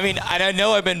go. I mean, I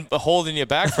know I've been holding you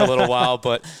back for a little while,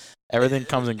 but everything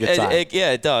comes in good time.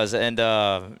 It does. And,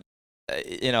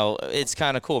 you know, it's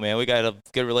kind of cool, man. We got a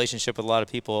good relationship with a lot of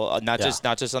people, not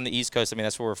just on the East Coast. I mean,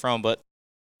 that's where we're from, but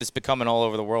it's becoming all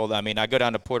over the world. I mean, I go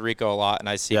down to Puerto Rico a lot, and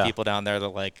I see people down there that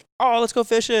are like, oh, let's go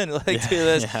fishing, like, do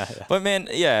this. But, man,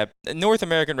 North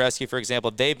American Rescue, for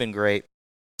example, they've been great.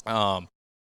 We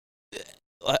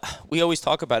always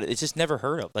talk about it. It's just never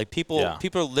heard of. Like, people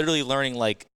are literally learning,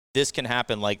 like, this can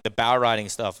happen, like the bow riding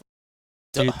stuff.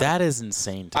 Dude, that is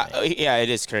insane to me. Yeah, it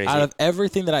is crazy. Out of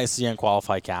everything that I see on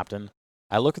Qualified Captain,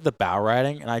 I look at the bow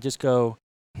riding, and I just go,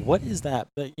 what is that?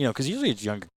 You know, because usually it's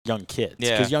young kids.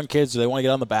 Because young kids, they want to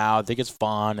get on the bow, think it's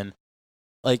fun, and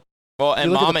like. Well,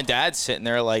 and mom and dad sitting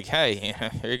there like, hey,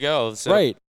 here you go. So,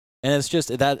 right, and it's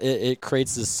just that it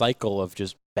creates this cycle of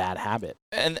just bad habit.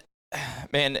 And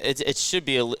man, it should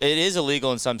be it is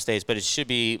illegal in some states, but it should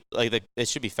be it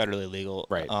should be federally legal.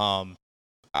 Right.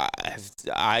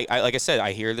 I like I said,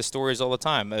 I hear the stories all the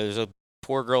time. There's a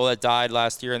poor girl that died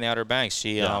last year in the Outer Banks.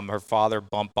 She her father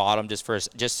bumped bottom just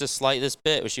a slightest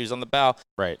bit when she was on the bow.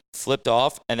 Right. Flipped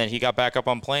off, and then he got back up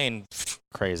on plane.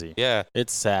 Crazy. Yeah.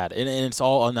 It's sad, and it's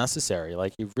all unnecessary.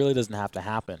 Like, it really doesn't have to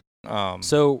happen.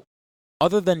 So,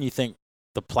 other than you think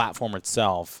the platform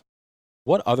itself,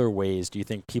 what other ways do you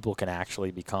think people can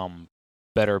actually become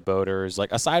better boaters?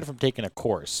 Like, aside from taking a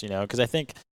course, you know, because I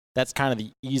think that's kind of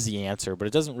the easy answer, but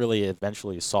it doesn't really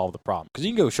eventually solve the problem. Because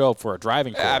you can go show up for a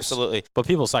driving course. Absolutely. But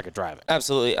people suck at driving.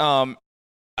 Absolutely.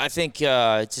 I think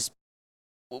just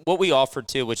what we offered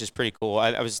too, which is pretty cool.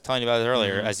 I was telling you about it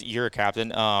earlier, as you're a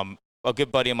captain. A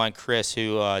good buddy of mine, Chris,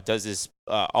 who does this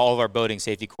all of our boating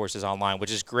safety courses online,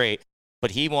 which is great.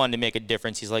 But he wanted to make a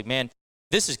difference. He's like, man,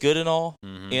 this is good and all.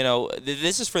 You know,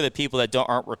 this is for the people that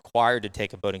aren't required to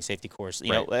take a boating safety course.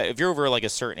 You know, if you're over like a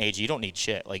certain age, you don't need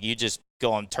shit. Like, you just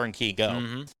go on turnkey,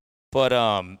 go. But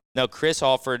no, Chris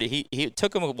offered. He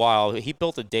took him a while. He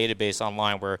built a database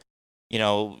online where, you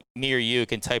know, me or you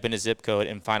can type in a zip code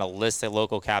and find a list of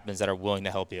local captains that are willing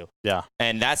to help you. Yeah.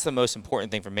 And that's the most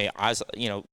important thing for me. You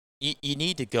know, you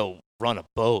need to go run a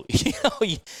boat. You know,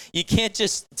 you can't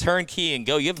just turnkey and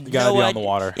go. You gotta be on the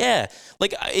water. Yeah,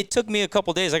 like, it took me a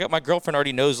couple days. I got my girlfriend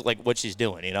already knows like what she's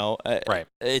doing. You know, right?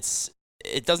 It's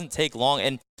it doesn't take long.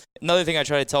 And another thing I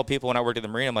try to tell people when I work at the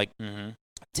marina, I'm like,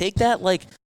 take that like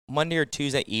Monday or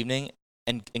Tuesday evening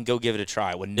and go give it a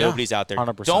try when nobody's out there.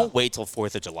 100%. Don't wait till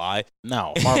 4th of July.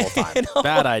 No, Marvel time. You know?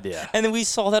 Bad idea. And then we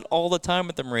saw that all the time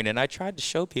at the marina. And I tried to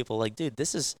show people, like, dude,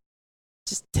 just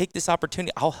take this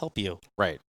opportunity. I'll help you.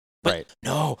 Right. But right.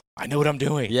 No, I know what I'm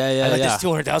doing. Yeah, I like this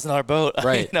 $200,000 boat.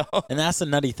 Right. You know? And that's the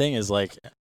nutty thing is like,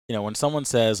 you know, when someone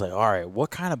says like, all right,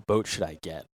 what kind of boat should I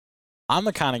get? I'm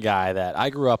the kind of guy that I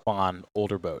grew up on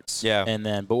older boats. Yeah. And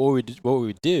then, but what we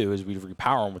would do is we'd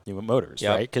repower them with new motors,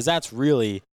 right? Because that's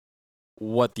really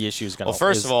what the issue is going to be. Well,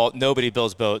 first of all, nobody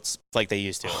builds boats like they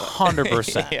used to.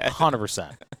 100%. Yeah.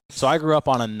 100%. So I grew up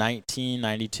on a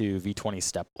 1992 V20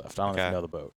 step lift. I don't know if you know the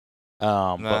boat.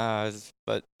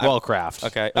 But Wellcraft.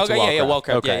 Okay. It's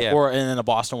Wellcraft. Okay. Yeah. Or and then a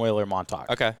Boston Whaler Montauk.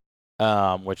 Okay.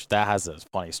 Which that has a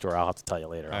funny story. I'll have to tell you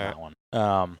later on right. that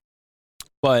one.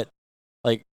 But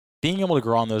like being able to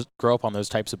grow up on those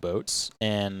types of boats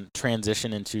and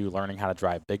transition into learning how to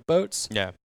drive big boats.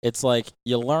 Yeah. It's like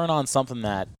you learn on something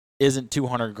that isn't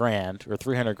 $200,000 or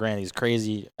 $300,000, these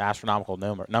crazy astronomical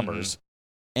numbers.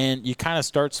 And you kind of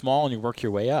start small and you work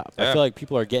your way up. I feel like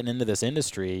people are getting into this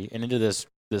industry and into this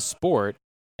sport,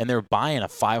 and they're buying a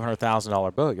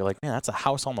 $500,000 boat. You're like, man, that's a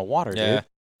house on the water, dude.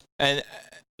 And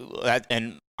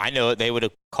I know they would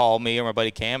have called me or my buddy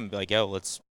Cam and be like, yo,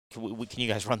 can you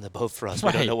guys run the boat for us?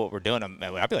 We don't know what we're doing.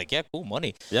 I'd be like, yeah, cool,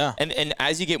 money. Yeah. And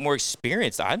as you get more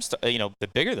experienced, the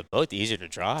bigger the boat, the easier to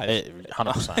drive.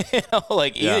 100%. You know,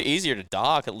 like easier to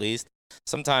dock at least.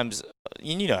 Sometimes,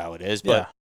 you know how it is,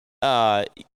 but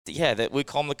that we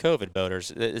call them the COVID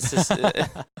boaters. It's just,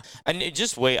 and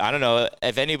just wait. I don't know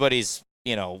if anybody's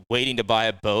waiting to buy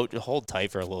a boat. Hold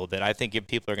tight for a little bit. I think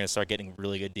people are going to start getting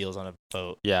really good deals on a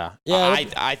boat. Yeah.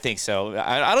 I think so.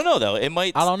 I don't know though. It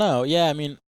might. I don't know. Yeah. I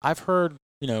mean, I've heard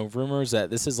rumors that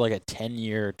this is like a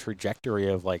 10-year trajectory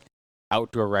of like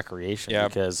outdoor recreation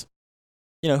because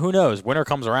who knows, winter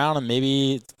comes around and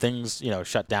maybe things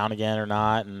shut down again or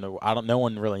not, and no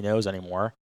one really knows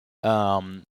anymore.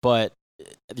 But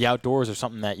the outdoors are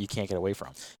something that you can't get away from.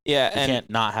 Yeah, you can't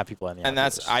not have people in the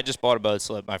outdoors. And I just bought a boat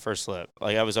slip, my first slip.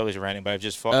 Like I was always renting, but I've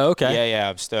just Oh, okay. Yeah,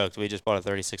 I'm stoked. We just bought a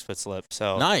 36-foot slip.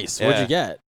 So nice. Yeah. What'd you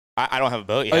get? I don't have a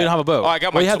boat yet. Oh, you don't have a boat. Oh, I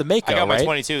got you have the Mako, I got my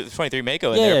right? 23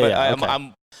 Mako in there,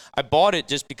 but I bought it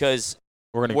just because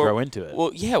we're gonna grow into it.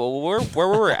 Well, yeah. Well, where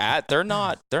we're at, they're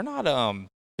not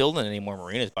building any more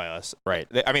marinas by us. Right.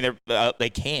 They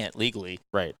can't legally.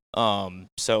 Right.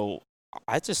 So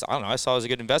I don't know. I saw it as a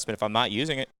good investment. If I'm not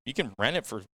using it, you can rent it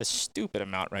for a stupid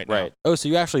amount right now. Right. Oh, so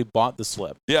you actually bought the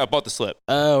slip? Yeah, I bought the slip.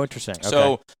 Oh, interesting. Okay.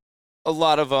 So a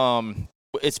lot of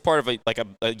it's part of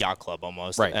a yacht club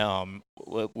almost. Right. I'm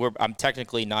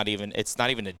technically not even. It's not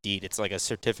even a deed. It's like a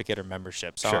certificate or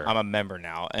membership. So sure. I'm a member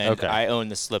now, and I own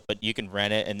the slip. But you can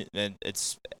rent it, and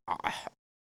it's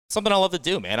something I love to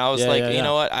do, man. I was you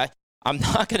know what? I'm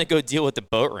not gonna go deal with the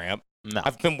boat ramp. No.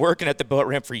 I've been working at the boat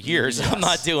ramp for years. Yes. I'm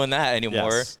not doing that anymore.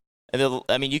 Yes.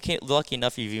 And you can't. Lucky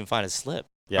enough, you even find a slip,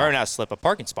 yeah. or not a slip, a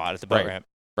parking spot at the boat ramp.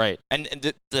 Right. And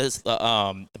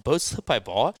the boat slip I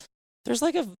bought, there's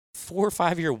like a 4 or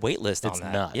 5 year wait list on that.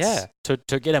 It's nuts. Yeah.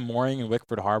 To get a mooring in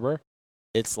Wickford Harbor,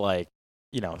 it's like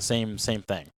same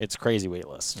thing. It's crazy wait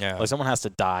list. Yeah. Like someone has to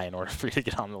die in order for you to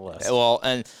get on the list. Well,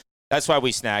 and that's why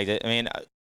we snagged it. I mean,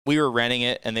 we were renting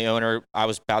it, and the owner, I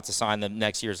was about to sign the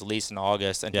next year's lease in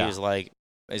August, and he's like,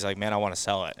 man, I want to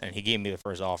sell it. And he gave me the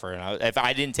first offer. And if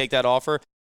I didn't take that offer,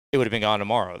 it would have been gone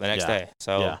tomorrow, the next day.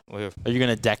 So are you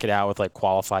going to deck it out with like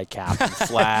qualified caps and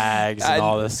flags and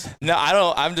all this? No, I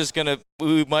don't. I'm just going to,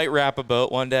 we might wrap a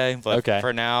boat one day. But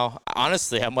for now,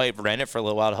 honestly, I might rent it for a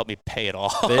little while to help me pay it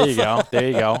off. There you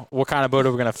go. What kind of boat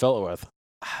are we going to fill it with?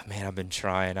 Man, I've been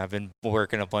trying. I've been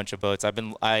working a bunch of boats.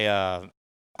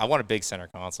 I want a big center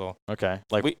console. Okay.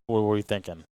 Like, what were you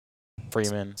thinking?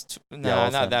 Freeman? No,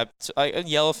 not that.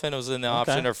 Yellowfin was in the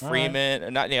option, or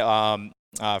Freeman,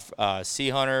 Sea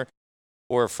Hunter,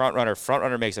 or Front Runner. Front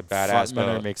Runner makes a badass boat. Front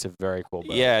Runner makes a very cool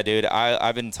boat. Yeah, dude.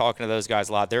 I've been talking to those guys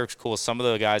a lot. They're cool. Some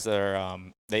of the guys that are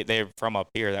they're from up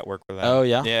here that work for them. Oh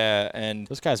yeah. Yeah, and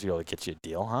those guys will really get you a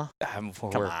deal, huh?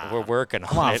 We're working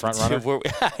on it. Front Runner.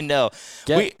 I know.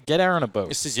 Get Aaron a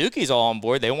boat. Suzuki's all on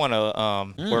board. They want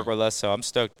to work with us, so I'm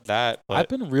stoked with that. But I've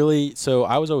been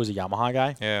I was always a Yamaha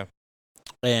guy. Yeah.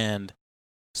 And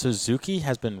Suzuki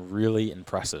has been really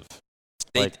impressive.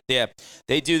 They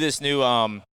do this new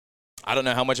I don't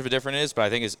know how much of a difference it is, but I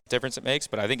think it's difference it makes.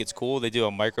 But I think it's cool. They do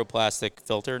a microplastic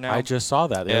filter now. I just saw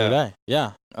that the other day.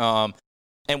 Yeah.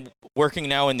 And working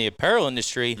now in the apparel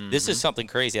industry, this is something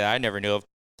crazy that I never knew of.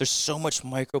 There's so much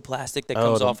microplastic that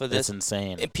comes off of this. It's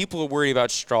insane. And people are worried about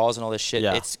straws and all this shit.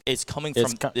 Yeah. It's coming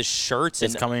from the shirts.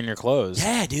 It's coming in your clothes.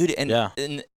 Yeah, dude.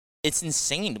 And it's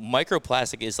insane.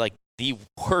 Microplastic is like the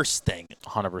worst thing.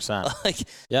 100%. Like,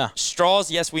 yeah.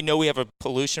 Straws, yes, we know we have a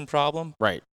pollution problem.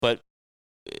 Right. But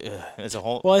it's a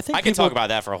whole. Well, I think I can talk about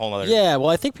that for a whole other. Yeah.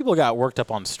 Well, I think people got worked up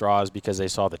on straws because they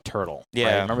saw the turtle.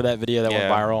 Yeah. Right? Remember that video that went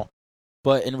viral?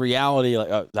 But in reality,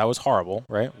 like that was horrible,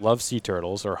 right? Love sea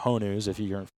turtles or honus if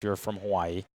you're from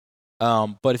Hawaii.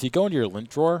 But if you go into your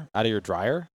lint drawer out of your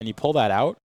dryer and you pull that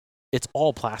out, it's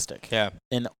all plastic. Yeah.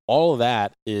 And all of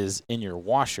that is in your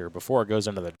washer before it goes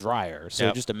into the dryer.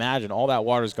 So just imagine all that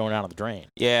water is going down the drain.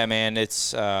 Yeah, man. It's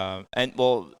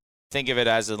think of it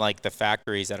as in like the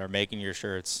factories that are making your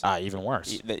shirts. Even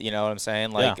worse. You know what I'm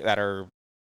saying? Like that are,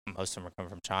 most of them are coming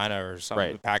from China or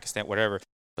something, Pakistan, whatever.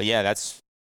 But yeah, that's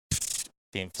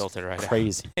being filtered right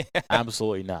crazy.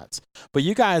 Absolutely nuts. But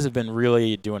you guys have been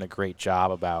really doing a great job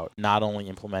about not only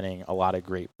implementing a lot of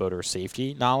great boater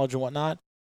safety knowledge and whatnot,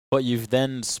 but you've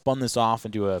then spun this off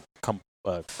into a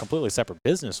completely separate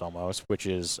business almost, which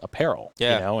is apparel.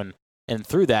 Yeah. You know, and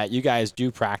through that, you guys do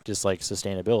practice like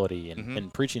sustainability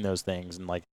and preaching those things and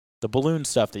like the balloon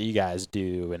stuff that you guys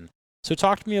do. And so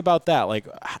talk to me about that. Like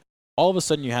all of a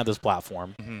sudden you have this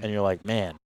platform and you're like,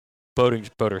 man,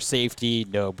 boater safety,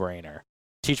 no brainer.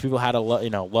 Teach people how to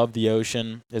love the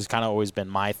ocean has kind of always been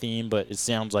my theme, but it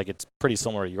sounds like it's pretty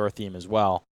similar to your theme as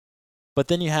well. But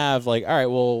then you have like, all right,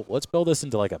 well, let's build this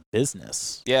into like a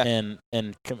business, and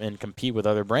compete with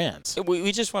other brands.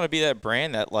 We just want to be that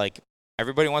brand that like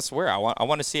everybody wants to wear. I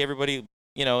want to see everybody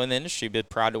in the industry be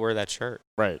proud to wear that shirt.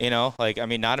 Right. Like I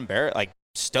mean, not embarrassed, like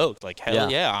stoked, like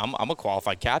hell yeah, I'm a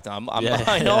qualified captain. I'm I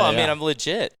mean, I'm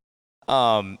legit.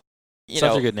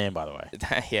 Such a good name, by the way.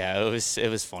 Yeah, it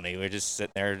was funny. We were just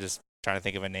sitting there, just trying to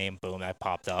think of a name. Boom, that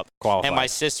popped up. Qualified. And my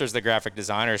sister's the graphic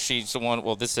designer. She's the one.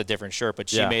 Well, this is a different shirt, but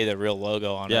she made the real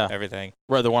logo on it, everything.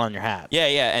 Right, the one on your hat. Yeah,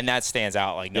 and that stands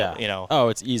out. Like no, Oh,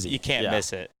 it's easy. You can't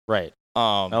miss it. Right.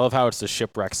 I love how it's the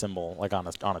shipwreck symbol, like on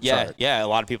a chart. Yeah. A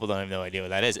lot of people don't have no idea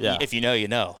what that is. Yeah. If you know, you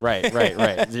know. Right.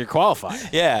 You're qualified.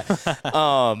 Yeah.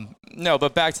 No,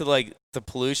 but back to like the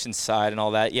pollution side and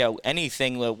all that. Yeah,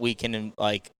 anything that we can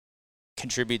like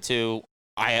contribute to,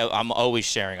 I'm always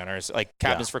sharing on ours. Like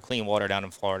Captains for Clean Water down in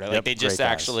Florida. Like they just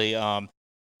actually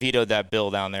vetoed that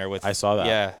bill down there with. I saw that.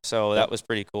 Yeah, so that was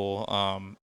pretty cool.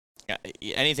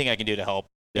 Anything I can do to help,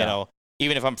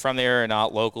 even if I'm from there or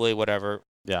not locally, whatever.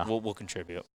 Yeah, we'll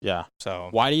contribute. Yeah. So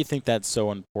why do you think that's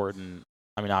so important?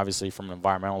 I mean, obviously from an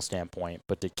environmental standpoint,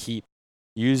 but to keep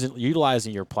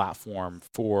utilizing your platform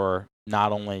for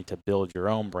not only to build your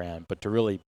own brand, but to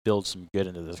really build some good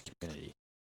into this community.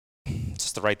 It's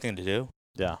just the right thing to do.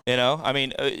 Yeah. I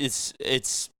mean,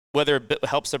 it's whether it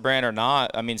helps the brand or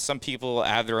not. I mean, some people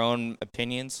have their own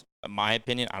opinions. In my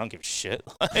opinion, I don't give a shit.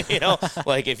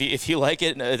 Like if you like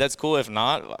it, that's cool. If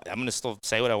not, I'm gonna still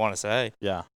say what I want to say.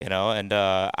 Yeah. And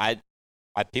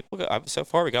so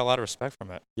far we got a lot of respect from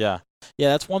it. Yeah.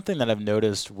 That's one thing that I've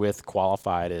noticed with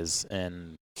Qualified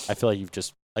and I feel like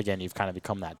you've kind of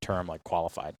become that term, like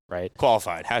qualified, right?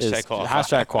 Qualified. Hashtag qualified.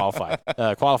 Hashtag qualified.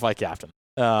 Qualified captain.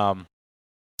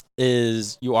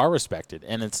 Is you are respected,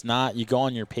 and it's not, you go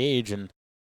on your page and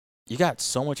you got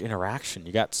so much interaction.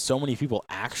 You got so many people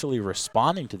actually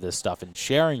responding to this stuff and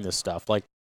sharing this stuff. Like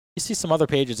you see some other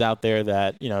pages out there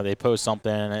that, they post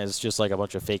something and it's just like a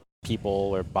bunch of fake people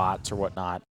or bots or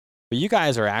whatnot. But you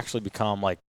guys are actually become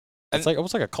like, it's like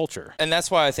almost like a culture. And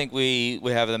that's why I think we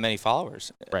have the many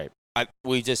followers. Right.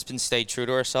 We've just been stayed true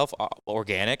to ourselves,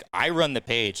 organic. I run the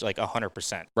page like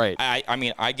 100%. Right. I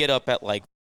mean, I get up at like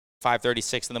 5:30,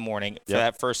 6 in the morning for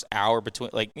that first hour between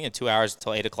 2 hours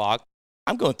until 8 o'clock.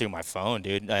 I'm going through my phone,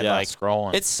 dude. And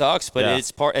scrolling. It sucks, but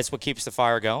it's what keeps the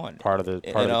fire going. Part of the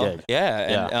gig.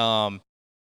 Yeah. And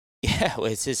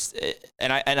it's just,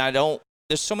 and I don't.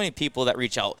 There's so many people that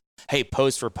reach out. Hey,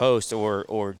 post for post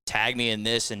or tag me in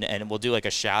this, and we'll do like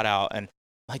a shout out. And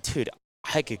I'm like, dude,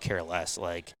 I could care less.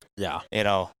 Like, not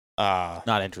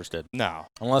interested. No,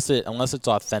 unless it's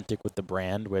authentic with the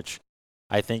brand, which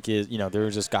I think is, there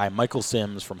was this guy, Michael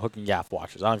Sims from Hook and Gaff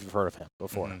Watches. I don't know if you've heard of him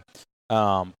before.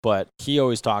 Mm-hmm. But he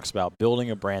always talks about building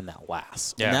a brand that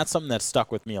lasts. Yeah. And that's something that stuck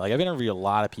with me. Like I've interviewed a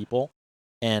lot of people,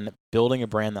 and building a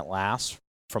brand that lasts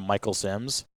from Michael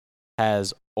Sims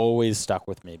has always stuck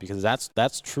with me because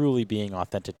that's truly being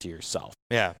authentic to yourself.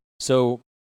 Yeah. So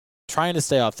trying to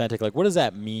stay authentic, like what does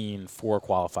that mean for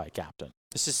Qualified Captain?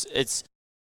 It's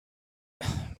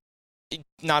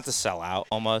not to sell out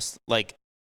almost. Like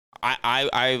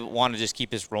I want to just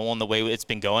keep this rolling the way it's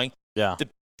been going. Yeah.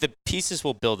 The pieces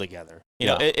will build together. You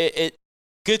Yeah. know,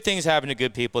 good things happen to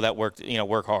good people that work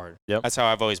hard. Yep. That's how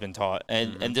I've always been taught.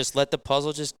 And just let the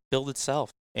puzzle just build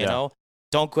itself. You know,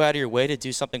 don't go out of your way to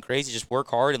do something crazy. Just work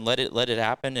hard and let it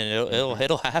happen, and it'll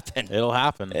happen. It'll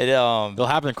happen. It'll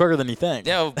happen quicker than you think.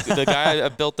 The guy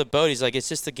that built the boat, he's like, it's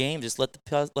just a game. Just let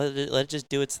it just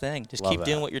do its thing. Just keep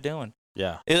doing what you're doing.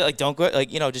 Yeah. Don't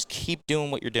go just keep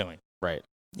doing what you're doing. Right.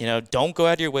 Don't go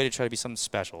out of your way to try to be something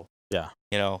special. Yeah.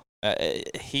 I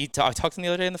talked to him the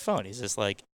other day on the phone. He's just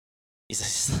like,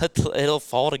 it'll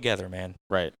fall together, man.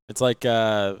 Right. It's like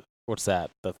what's that?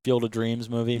 The Field of Dreams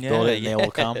movie. Build it and they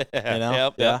will come.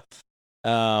 Yep.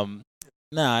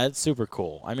 No, it's super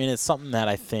cool. I mean, it's something that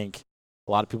I think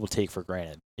a lot of people take for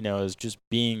granted. Is just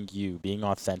being you, being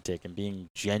authentic, and being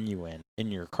genuine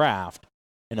in your craft.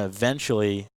 And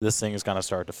eventually, this thing is going to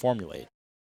start to formulate.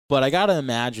 But I got to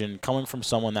imagine coming from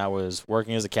someone that was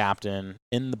working as a captain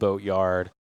in the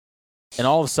boatyard, and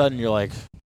all of a sudden you're like,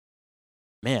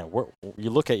 man, you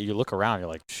look around, you're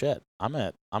like, shit, I'm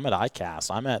at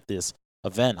ICAST. I'm at this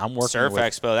event. I'm working Surf with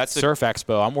Expo. That's Surf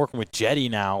Expo. I'm working with Jetty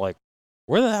now. Like,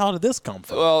 where the hell did this come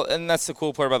from? Well, and that's the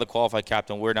cool part about the qualified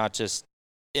captain. We're not just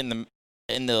in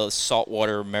the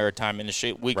saltwater maritime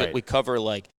industry. We cover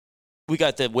we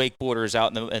got the wakeboarders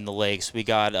out in the lakes. We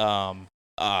got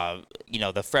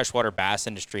the freshwater bass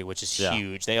industry, which is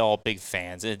huge. They all big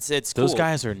fans. It's cool. Those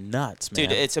guys are nuts, man.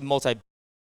 Dude, it's a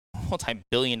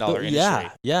multi-billion-dollar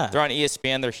industry. Yeah. They're on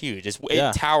ESPN. They're huge.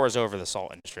 It towers over the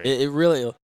salt industry. It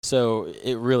really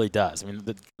does. I mean,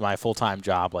 my full-time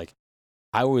job, like,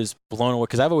 I was blown away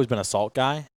because I've always been a salt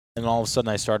guy, and all of a sudden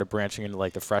I started branching into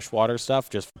like the freshwater stuff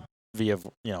just via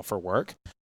for work.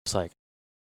 It's like,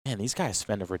 man, these guys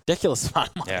spend a ridiculous amount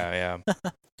of money.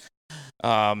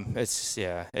 It's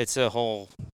a whole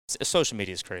social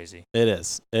media is crazy. It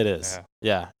is.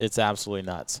 Yeah, it's absolutely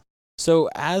nuts. So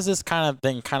as this kind of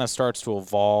thing kind of starts to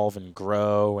evolve and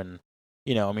grow, and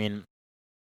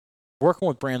working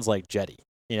with brands like Jetty,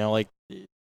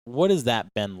 what has that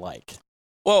been like?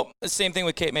 Well, the same thing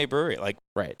with Cape May Brewery.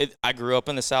 Right. I grew up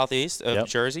in the southeast of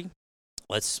Jersey.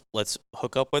 Let's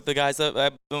hook up with the guys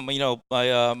that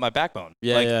my backbone.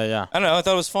 Yeah. I don't know. I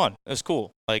thought it was fun. It was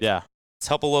cool. Let's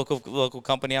help a local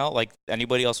company out. Like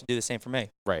anybody else would do the same for me.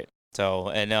 Right.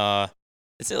 So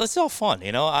it's all fun.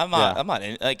 I'm not I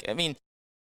mean,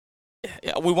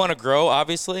 we want to grow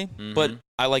obviously, but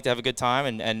I like to have a good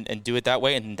time and do it that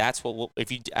way. And that's what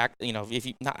if you act. If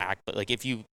you not act, but if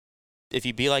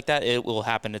you be like that, it will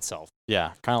happen itself.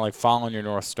 Yeah, kind of like following your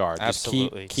North Star.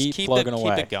 Absolutely. Just keep plugging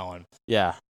away. Keep it going.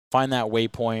 Yeah. Find that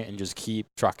waypoint and just keep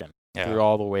trucking through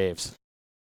all the waves.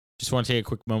 Just want to take a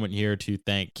quick moment here to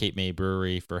thank Cape May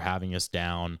Brewery for having us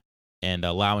down and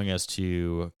allowing us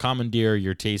to commandeer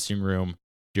your tasting room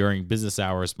during business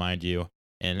hours, mind you,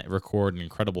 and record an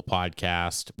incredible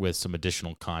podcast with some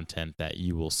additional content that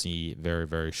you will see very,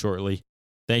 very shortly.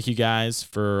 Thank you guys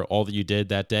for all that you did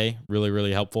that day. Really,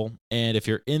 really helpful. And if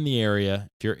you're in the area,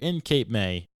 if you're in Cape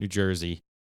May, New Jersey,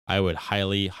 I would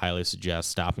highly, highly suggest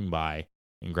stopping by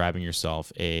and grabbing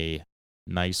yourself a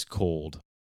nice cold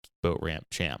boat ramp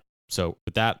champ. So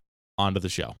with that, on to the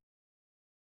show.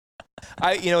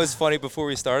 It's funny, before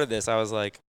we started this, I was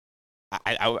like,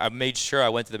 I made sure I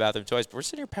went to the bathroom twice, but we're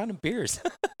sitting here pounding beers.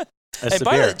 Hey,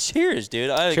 by the way, cheers, dude.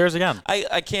 Cheers again.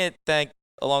 I can't thank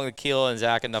Along the Keel and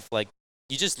Zach enough.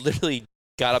 You just literally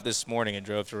got up this morning and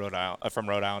drove to from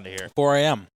Rhode Island to here. 4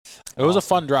 a.m. It was a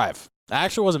fun drive. It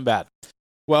actually wasn't bad.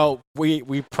 Well,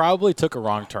 we probably took a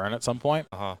wrong turn at some point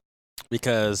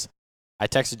because I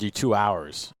texted you 2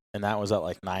 hours, and that was at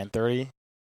 9:30.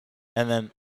 And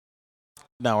then,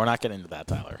 no, we're not getting into that,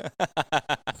 Tyler.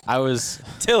 I was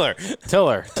Tiller.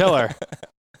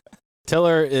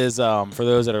 Tiller is for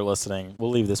those that are listening.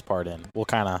 We'll leave this part in. We'll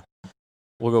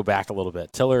go back a little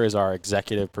bit. Tiller is our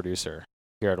executive producer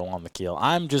here at Along the Keel.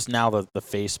 I'm just now the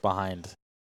face behind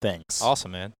things.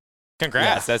 Awesome, man.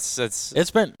 Congrats. Yeah. That's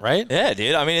it's been right. Yeah,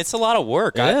 dude. I mean, it's a lot of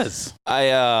work. It is.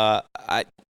 I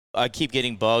keep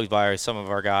getting bugged by some of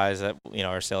our guys that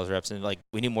our sales reps, and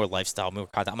we need more lifestyle, more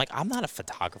content. I'm like, I'm not a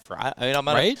photographer. I'm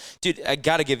not right, dude. I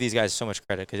got to give these guys so much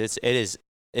credit because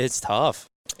it's tough.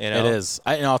 It is.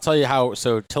 I'll tell you how.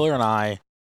 So Tiller and I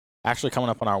actually coming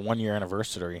up on our 1-year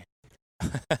anniversary.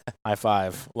 High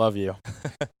five. Love you.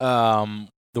 The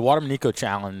Waterman Eco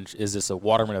Challenge is a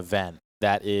Waterman event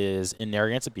that is on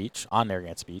Narragansett Beach,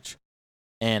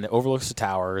 and it overlooks the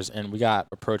towers. And we got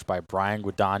approached by Brian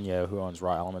Guadagno, who owns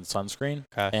Raw Element Sunscreen.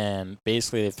 Okay. And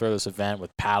basically they throw this event with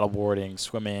paddleboarding,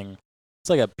 swimming. It's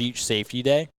like a beach safety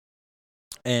day.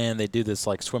 And they do this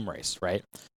swim race, right?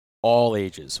 All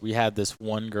ages. We had this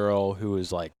one girl who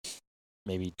was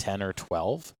maybe 10 or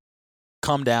 12.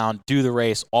 Come down, do the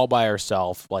race all by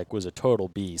herself, was a total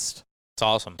beast. It's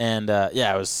awesome. And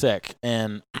yeah, it was sick.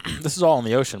 And this is all in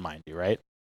the ocean, mind you, right?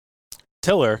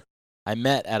 Tiller, I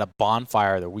met at a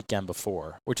bonfire the weekend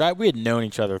before, which we had known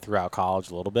each other throughout college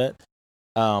a little bit.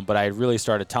 But I really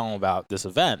started telling him about this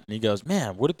event. And he goes,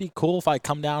 man, would it be cool if I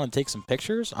come down and take some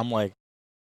pictures? I'm like,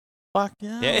 fuck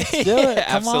yeah, let's do it.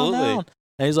 Come absolutely. on down.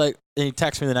 And he's like, and he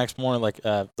texts me the next morning, like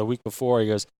the week before. He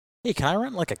goes, hey, can I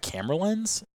rent like a camera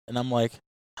lens? And I'm like,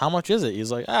 how much is it?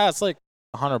 He's like, it's like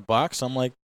 $100. I'm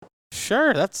like,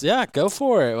 sure, go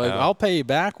for it. Like, I'll pay you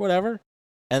back, whatever.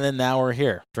 And then now we're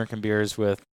here drinking beers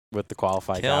with the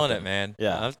qualified Killing captain. it, man.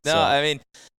 Yeah. I mean,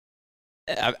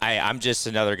 I'm just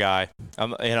another guy.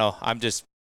 I'm just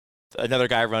another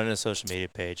guy running a social media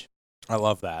page. I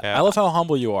love that. Yeah. I love how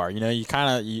humble you are. You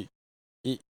kind of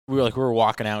we were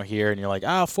walking out here, and you're like,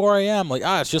 4 a.m. Like,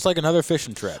 it's just like another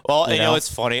fishing trip. Well, you know,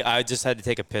 it's funny. I just had to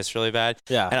take a piss really bad.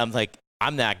 Yeah. And I'm like,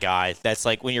 I'm that guy that's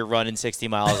like when you're running 60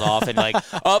 miles off and like,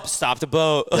 stop the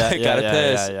boat. Gotta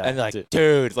piss. Yeah. And like,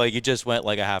 dude, like you just went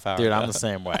like a half hour. Dude, ago. I'm the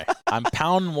same way. I'm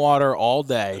pounding water all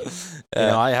day.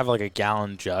 I have like a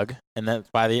gallon jug, and then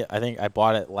I think I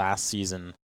bought it last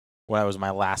season when it was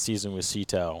my last season with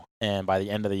Cito, and by the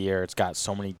end of the year, it's got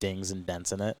so many dings and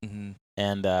dents in it. Mm-hmm.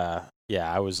 And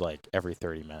I was like every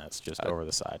 30 minutes just over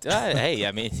the side. Hey,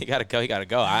 I mean, you gotta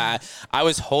go. I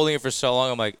was holding it for so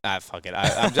long. I'm like, fuck it.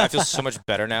 I feel so much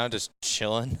better now, just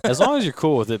chilling. As long as you're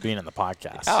cool with it being in the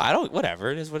podcast. I don't.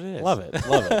 Whatever. It is what it is. Love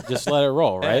it. Just let it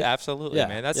roll, right? Yeah, absolutely,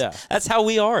 man. That's how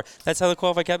we are. That's how the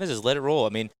qualified captain is. Let it roll. I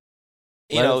mean,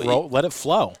 let it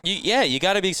flow. You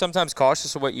got to be sometimes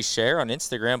cautious of what you share on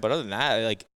Instagram, but other than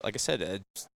that, like I said,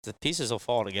 the pieces will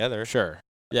fall together. Sure.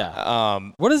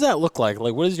 Yeah. What does that look like?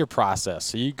 Like, what is your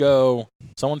process? So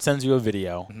someone sends you a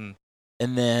video, mm-hmm.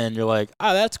 and then you're like,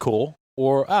 that's cool,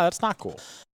 or that's not cool.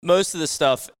 Most of the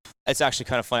stuff, it's actually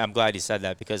kind of funny. I'm glad you said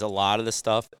that because a lot of the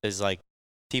stuff is like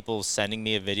people sending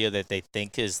me a video that they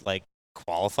think is like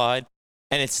qualified.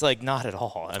 And it's like not at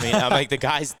all. I mean, I'm like the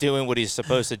guy's doing what he's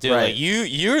supposed to do. Right. Like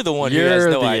you're the one who has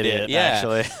no idea. Idiot,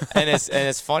 actually. and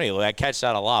it's funny. Like, I catch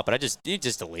that a lot, but you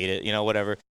just delete it,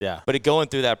 whatever. Yeah. But going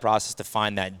through that process to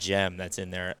find that gem that's in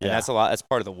there, and that's a lot. That's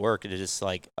part of the work. It is just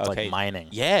like It's okay, like mining.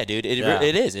 Yeah, dude.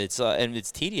 It is. It's and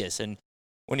it's tedious. And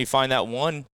when you find that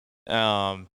one,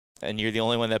 and you're the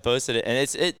only one that posted it, and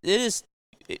it is.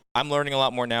 I'm learning a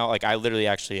lot more now. Like I literally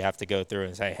actually have to go through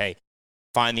and say, hey.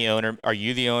 Find the owner. Are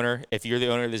you the owner? If you're the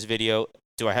owner of this video,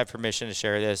 do I have permission to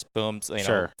share this? Boom.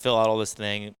 Sure. Fill out all this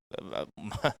thing.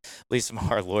 At least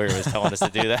our lawyer was telling us to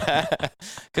do that.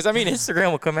 Because, I mean,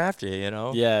 Instagram will come after you,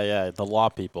 Yeah. The law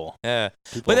people. Yeah.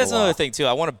 But that's another thing, too.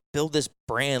 I want to build this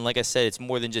brand. Like I said, it's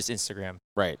more than just Instagram.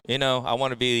 Right. I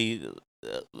want to be,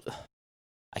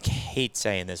 I hate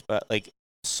saying this, but like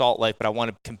Salt Lake, but I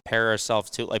want to compare ourselves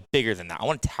to like bigger than that. I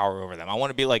want to tower over them. I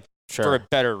want to be like, for a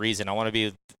better reason. I want to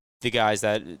be the guys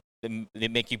that they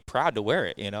make you proud to wear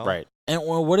it, Right. And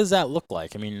what does that look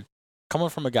like? I mean, coming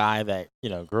from a guy that,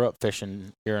 grew up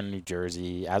fishing here in New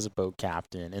Jersey as a boat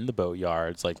captain in the boat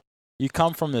yards, like you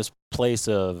come from this place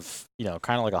of,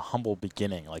 kind of like a humble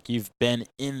beginning. Like you've been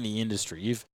in the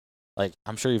industry.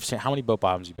 I'm sure you've seen, how many boat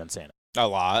bottoms you've been sailing? A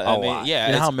lot. I mean, yeah.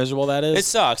 You know how miserable that is? It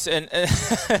sucks. And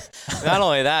not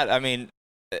only that, I mean,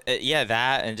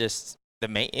 that and just,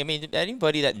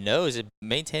 anybody that knows that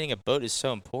maintaining a boat is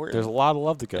so important. There's a lot of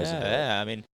love that goes into it. Yeah, I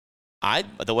mean,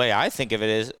 the way I think of it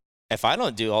is, if I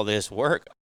don't do all this work,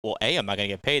 well, A, I'm not going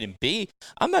to get paid, and B,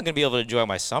 I'm not going to be able to enjoy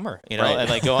my summer, and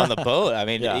like go on the boat. I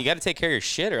mean, you got to take care of your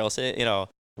shit, or else,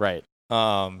 Right.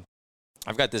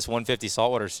 I've got this 150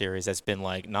 saltwater series that's been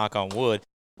like, knock on wood,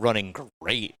 running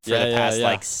great for the past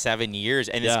like 7 years,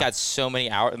 and it's got so many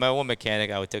hours. My one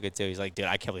mechanic I took it to, he's like, dude,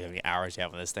 I can't believe how many hours you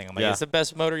have on this thing. I'm like, it's the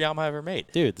best motor Yamaha ever made.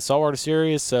 Dude, the saltwater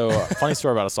series. So funny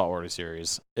story about a saltwater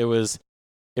series. It was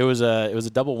a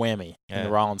double whammy in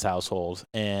the Rollins household,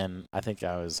 and I think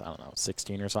I was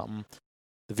 16 or something.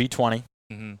 The V20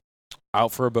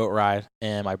 out for a boat ride,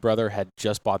 and my brother had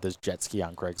just bought this jet ski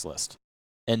on Craigslist.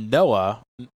 And Noah,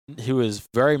 who is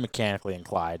very mechanically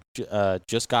inclined,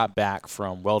 just got back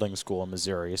from welding school in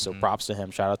Missouri, so props to him.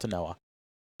 Shout out to Noah.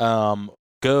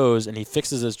 Goes and he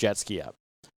fixes his jet ski up.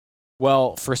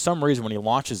 Well, for some reason, when he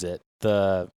launches it,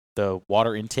 the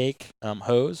water intake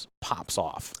hose pops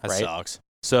off. That right? sucks.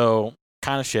 So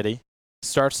kind of shitty.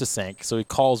 Starts to sink. So he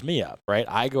calls me up. Right,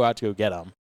 I go out to go get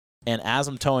him, and as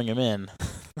I'm towing him in,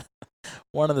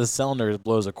 one of the cylinders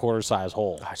blows a quarter-size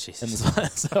hole. Oh, Jesus.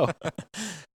 And so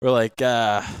we're like, we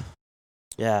got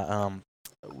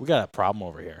a problem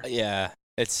over here. Yeah,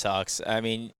 it sucks. I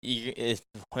mean,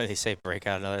 when they say break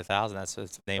out another 1,000, that's the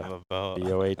name of a boat.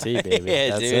 BOAT, baby. Yeah,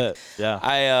 that's dude. it.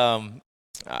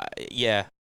 Yeah.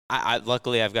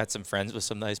 luckily I've got some friends with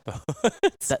some nice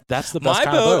boats. That's the best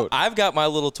kind of boat. I've got my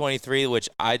little 23, which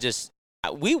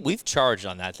we've charged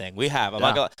on that thing. We have.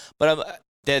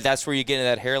 That's where you get into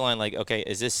that hairline. Like, okay,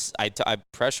 is this? I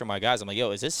pressure my guys. I'm like,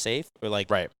 yo, is this safe? Or like,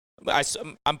 right.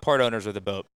 I'm part owners of the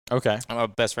boat. Okay. My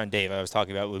best friend Dave, I was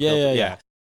talking about. Yeah.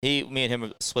 Me and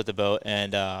him split the boat,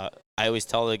 and I always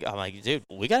tell I'm like, dude,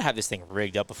 we gotta have this thing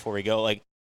rigged up before we go. Like,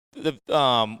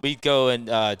 we go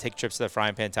and take trips to the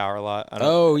Frying Pan Tower a lot. I've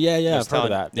heard of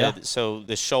that. Yeah. So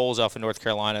the shoals off in North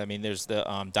Carolina. I mean, there's the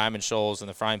Diamond Shoals and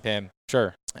the Frying Pan.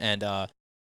 Sure. And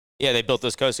they built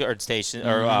those Coast Guard stations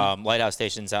or lighthouse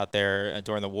stations out there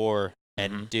during the war.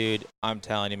 And dude, I'm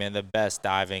telling you, man, the best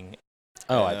diving.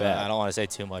 Oh, I bet. I don't want to say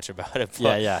too much about it.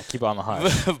 But, keep on the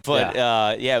hush.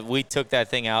 But we took that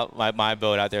thing out, my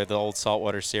boat out there, the old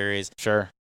saltwater series. Sure.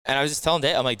 And I was just telling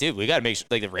Dave, I'm like, dude, we got to make sure,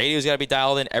 like, the radio's got to be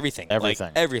dialed in, everything. Like,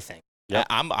 everything. Yep.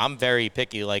 I'm very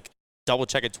picky, like, double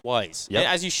check it twice. Yep.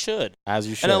 As you should. As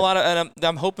you should. And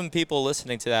I'm hoping people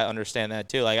listening to that understand that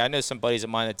too. Like, I know some buddies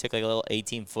of mine that took like a little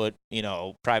 18-foot,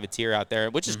 privateer out there,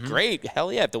 which is great.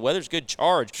 Hell yeah, if the weather's good,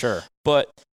 charge. Sure.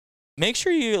 But make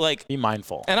sure you be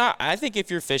mindful. And I think if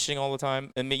you're fishing all the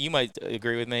time, and you might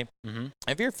agree with me,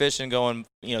 if you're fishing going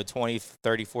 20,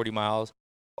 30, 40 miles,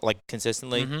 like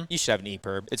consistently, you should have an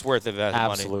EPIRB. It's worth the money.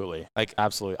 Absolutely. Like,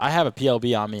 absolutely. I have a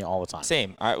PLB on me all the time.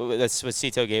 Same. That's what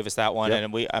Cito gave us, that one.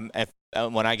 Yep.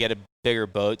 And when I get a bigger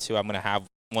boat too, I'm gonna have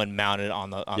one mounted on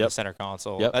the center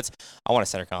console. Yep. I want a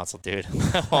center console, dude.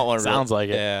 I want one. Sounds like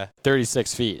it. Yeah.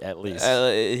 36 feet at least.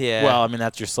 Yeah. Well, I mean,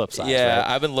 that's your slip size. Yeah, right?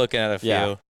 I've been looking at a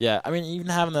few. Yeah. I mean, even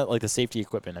having the safety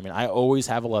equipment. I mean, I always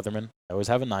have a Leatherman. I always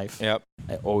have a knife. Yep.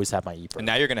 I always have my EPIRB. And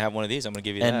now you're gonna have one of these. I'm gonna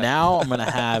give you that. And now I'm gonna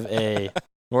have a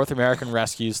North American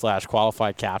Rescue /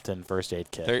 Qualified Captain first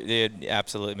aid kit. Dude,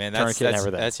 absolutely, man.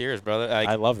 That's yours, brother.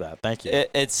 I love that. Thank you.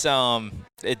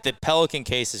 The Pelican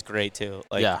case is great too.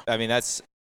 Like, I mean,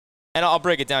 and I'll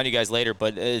break it down to you guys later,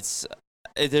 but there's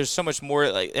so much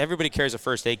more. Like, everybody carries a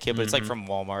first aid kit, but it's like from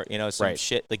Walmart, some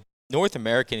shit. Like, North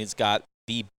American has got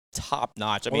the top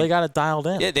notch. I mean, they got it dialed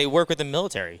in. Yeah, they work with the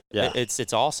military. Yeah.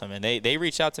 It's awesome. And they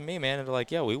reached out to me, man, and they're like,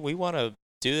 yeah, we want to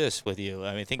do this with you.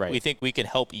 I mean, we think we can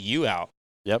help you out.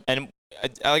 Yep. And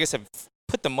like I said,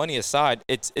 put the money aside.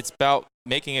 It's about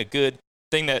making a good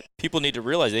thing that people need to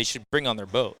realize they should bring on their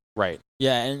boat. Right.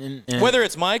 Yeah. And whether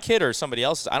it's my kid or somebody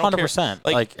else's, I don't 100%,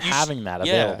 care. Like having that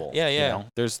available. Yeah.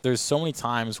 There's so many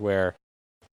times where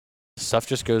stuff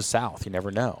just goes south. You never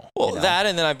know. Well, that,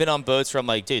 and then I've been on boats where I'm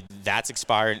like, dude, that's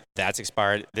expired.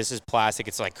 This is plastic.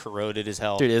 It's like corroded as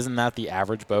hell. Dude, isn't that the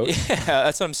average boat? Yeah,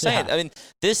 that's what I'm saying. Yeah. I mean,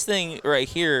 this thing right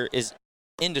here is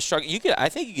indestructible. I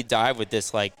think you could dive with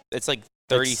this, like, it's like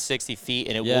 30, 60 feet,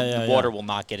 and the water will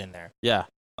not get in there. Yeah.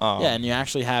 And you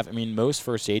actually have, I mean, most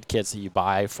first aid kits that you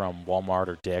buy from Walmart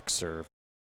or Dick's or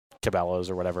Cabela's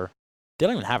or whatever, they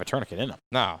don't even have a tourniquet in them.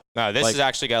 No, this has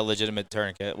actually got a legitimate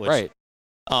tourniquet. Which, right.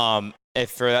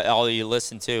 If for all of you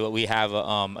listen to, we have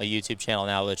a YouTube channel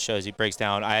now that shows, he breaks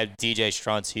down. I have DJ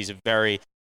Struntz.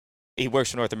 He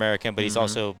works for North American, but he's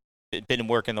also been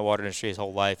working in the water industry his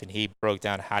whole life, and he broke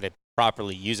down how to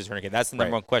properly use a tourniquet. That's the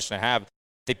number one question I have.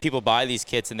 People buy these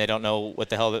kits and they don't know what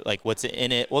the hell, like, what's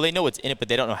in it. Well, they know what's in it, but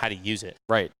they don't know how to use it.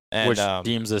 Right. And, which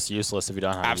deems this useless if you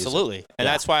don't know how to use it. Absolutely. And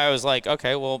that's why I was like,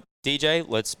 okay, well, DJ,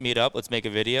 let's meet up. Let's make a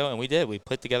video. And we did. We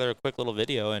put together a quick little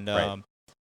video, and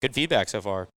good feedback so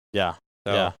far. Yeah.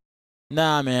 So. Yeah.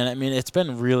 Nah, man. I mean, it's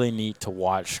been really neat to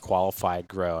watch Qualified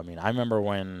grow. I mean, I remember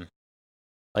when,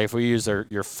 like, if we use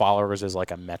your followers as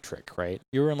like a metric, right?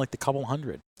 You were in like the couple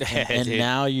hundred, and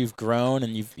now you've grown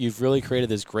and you've really created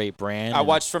this great brand. I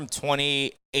watched from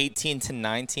 2018 to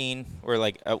 19, where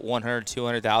like at 100,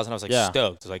 200,000. I was like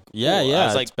stoked. I was like, cool. I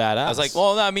was like, badass. I was like,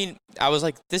 well, no, I mean, I was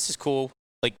like, this is cool.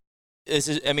 Like,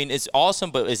 it's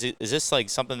awesome, but is this like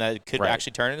something that could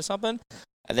actually turn into something?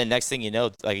 And then next thing you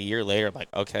know, like a year later, I'm like,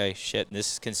 okay, shit,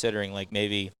 this is considering like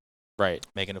maybe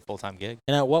making a full-time gig.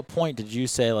 And at what point did you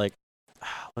say, like,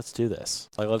 let's do this?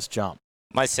 Like, let's jump.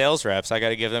 My sales reps, I got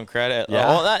to give them credit. Yeah.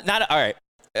 Well, not all right.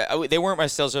 They weren't my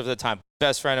sales reps at the time.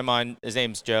 Best friend of mine, his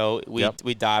name's Joe.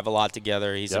 We dive a lot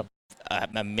to He's an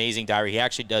amazing diver. He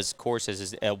actually does courses.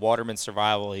 Is a waterman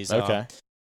survival. He's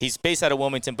he's based out of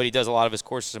Wilmington, but he does a lot of his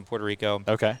courses in Puerto Rico.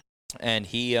 Okay. And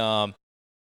he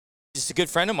just a good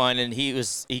friend of mine, and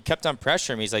he kept on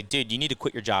pressuring me. He's like, dude, you need to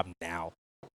quit your job now.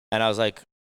 And I was like,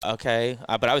 okay,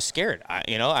 but I was scared. What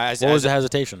was the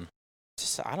hesitation?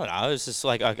 I don't know. I was just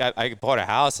like, I bought a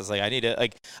house. I was like,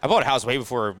 I bought a house way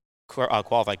before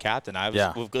Qualified Captain. I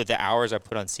was with the hours I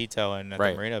put on Cito and at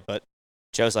the marina. But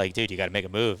Joe's like, dude, you got to make a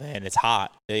move, and it's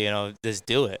hot. Just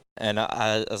do it. And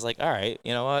I was like, all right,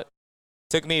 you know what?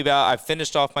 Took me about. I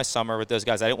finished off my summer with those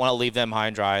guys. I didn't want to leave them high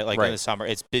and dry in the summer.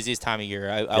 It's busiest time of year.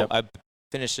 I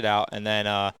finished it out, and then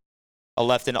I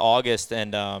left in August.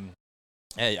 And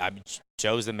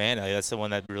Joe's the man. That's the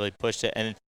one that really pushed it.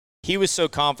 And he was so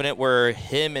confident. Where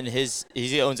him and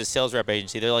he owns a sales rep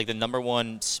agency. They're like the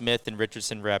 #1 Smith and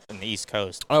Richardson rep in the East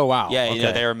Coast. Oh wow. Yeah,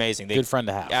 okay. They're amazing. Good friend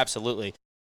to have. Absolutely.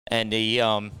 And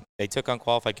they took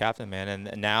unqualified captain, man,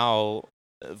 and now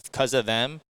because of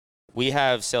them, we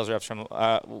have sales reps from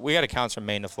we got accounts from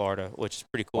Maine to Florida, which is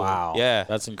pretty cool. Wow. Yeah,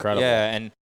 that's incredible. Yeah,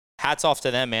 and hats off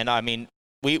to them, man. I mean,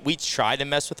 we tried to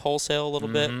mess with wholesale a little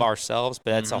bit ourselves,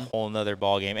 but that's a whole nother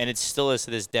ball game, and it still is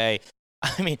to this day.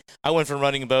 I mean, I went from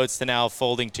running boats to now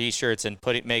folding T-shirts and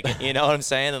making, you know what I'm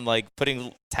saying, and like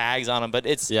putting tags on them. But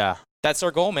that's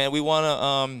our goal, man. We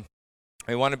want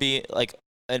to be like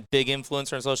a big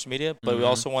influencer on social media, but we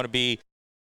also want to be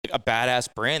a badass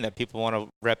brand that people want to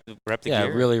rep the gear. Yeah,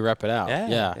 really rep it out.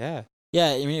 Yeah.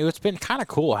 I mean, it's been kind of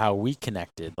cool how we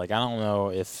connected. Like, I don't know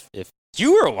if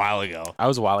you were a while ago. I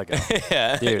was a while ago.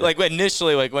 Yeah, dude. Like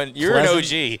initially, like when you're an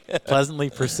OG.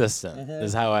 Pleasantly persistent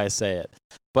is how I say it.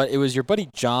 But it was your buddy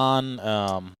John.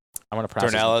 I'm gonna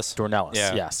pronounce Dornelis.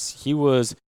 Yeah. Yes, he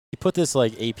put this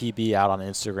like APB out on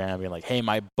Instagram, being like, "Hey,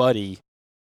 my buddy,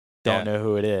 don't know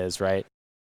who it is, right?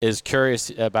 Is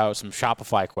curious about some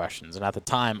Shopify questions." And at the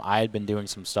time, I had been doing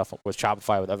some stuff with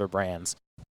Shopify with other brands.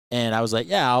 And I was like,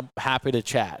 yeah, I'm happy to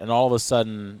chat. And all of a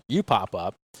sudden, you pop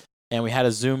up. And we had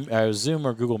a Zoom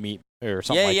or Google Meet or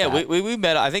something like that. Yeah, we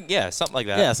met, I think, something like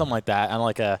that. Yeah, something like that. And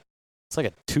it's like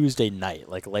a Tuesday night,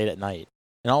 like late at night.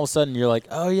 And all of a sudden, you're like,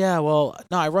 oh, yeah, well,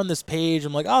 no, I run this page.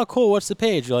 I'm like, oh, cool, what's the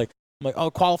page? You're like, I'm like,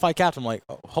 oh, qualified captain. I'm like,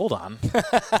 oh, hold on.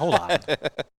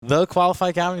 The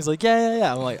qualified captain? He's like,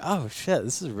 yeah. I'm like, oh, shit,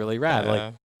 this is really rad.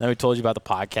 Like, then we told you about the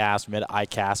podcast. We met at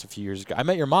ICAST a few years ago. I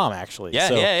met your mom, actually.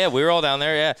 Yeah. We were all down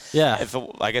there, Yeah.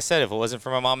 Like I said, if it wasn't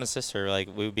for my mom and sister, like,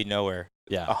 we would be nowhere.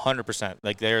 Yeah. 100%.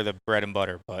 Like, they're the bread and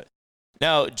butter. But,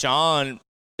 no, John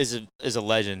is a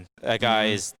legend. That guy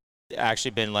has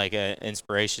actually been, like, an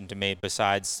inspiration to me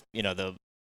besides put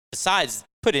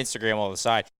Instagram all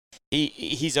aside.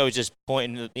 He's always just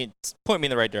pointing me in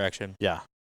the right direction. Yeah.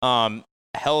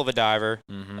 Hell of a diver.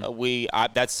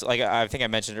 That's like I think I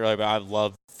mentioned earlier, but I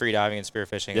love free diving and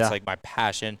spearfishing. It's like my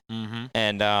passion.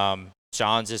 And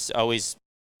John's just always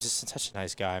just such a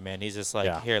nice guy, man. He's just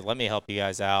like, here, let me help you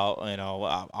guys out. You know,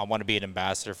 I want to be an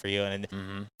ambassador for you. And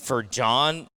for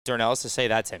John Dornelis to say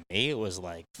that to me, it was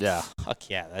like, fuck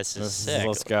yeah, this is sick.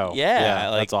 Let's go. Yeah,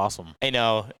 like, that's awesome. I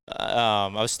know. I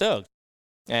was stoked.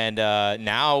 And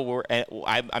now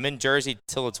I'm in Jersey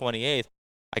till the 28th.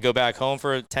 I go back home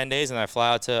for 10 days, and I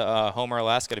fly out to Homer,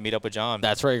 Alaska, to meet up with John.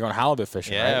 That's right. You're going halibut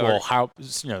fishing, right? Well,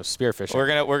 spear fishing.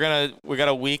 We got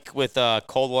a week with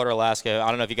Coldwater, Alaska. I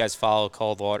don't know if you guys follow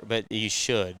Coldwater, but you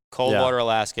should. Coldwater,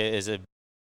 Alaska dude,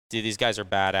 these guys are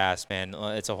badass, man.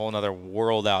 It's a whole nother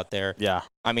world out there. Yeah.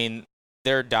 I mean,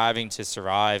 they're diving to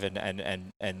survive and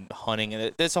hunting,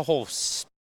 and it's a whole.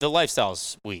 The lifestyle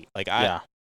is sweet. Like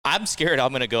I'm scared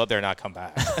I'm gonna go up there and not come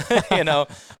back. You know,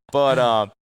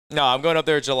 but no, I'm going up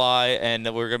there in July, and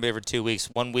we're going to be there for 2 weeks.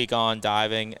 1 week on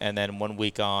diving, and then 1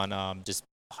 week on just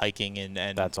hiking and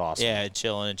that's awesome. Yeah,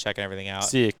 chilling and checking everything out.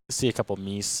 See a couple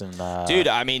meese and dude,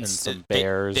 I mean, and some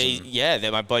bears.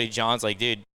 My buddy John's like,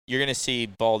 dude, you're going to see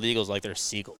bald eagles like they're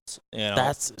seagulls. You know?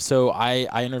 That's so.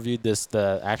 I interviewed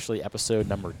actually episode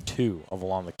number 2 of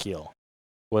Along the Keel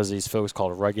was these folks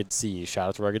called Rugged Seas. Shout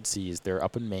out to Rugged Seas. They're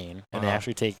up in Maine, and they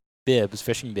actually take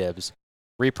fishing bibs,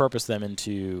 repurpose them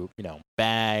into,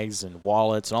 bags and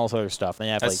wallets and all this other stuff. They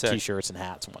have sick. T-shirts and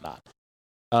hats and whatnot.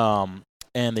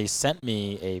 And they sent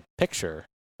me a picture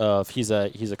of he's a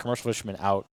commercial fisherman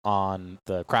out on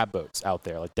the crab boats out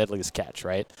there, like Deadliest Catch,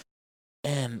 right?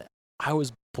 And I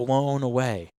was blown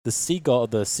away. The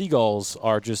seagulls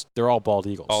are they're all bald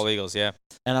eagles. Bald eagles, yeah.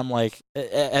 And I'm like,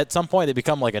 at some point they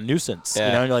become like a nuisance. Yeah.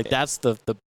 And you're like, that's the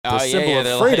symbol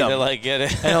of freedom. They're like, get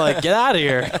it. And they're like, get out of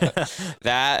here.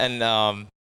 That and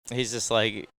he's just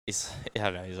like, I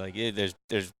don't know. He's like,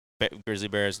 there's grizzly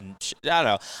bears and I don't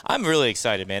know. I'm really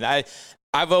excited, man.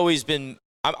 I've always been.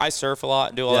 I surf a lot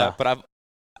and do all that, but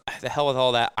the hell with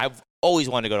all that. I've always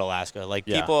wanted to go to Alaska. Like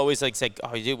people always like say,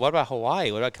 oh, dude, what about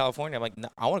Hawaii? What about California? I'm like, no,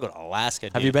 I want to go to Alaska.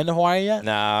 Dude. Have you been to Hawaii yet?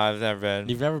 No, I've never been.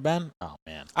 You've never been? Oh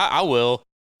man. I will.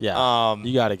 Yeah.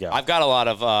 You gotta go. I've got a lot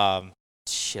of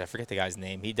I forget the guy's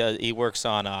name. He works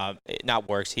on not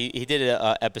works. He did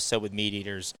an episode with Meat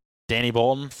Eaters. Danny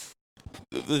Bolton.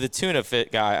 The tuna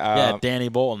fit guy. Yeah, Danny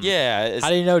Bolton. Yeah. How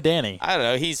do you know Danny? I don't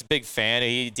know. He's a big fan.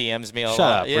 He DMs me a lot.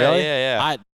 Shut up. Yeah, really?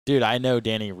 Yeah. Dude, I know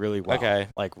Danny really well. Okay.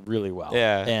 Like, really well.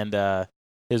 Yeah. And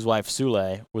his wife,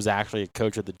 Sule, was actually a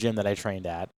coach at the gym that I trained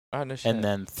at. Oh, no shit. And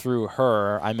then through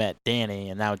her, I met Danny,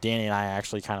 and now Danny and I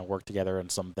actually kind of work together on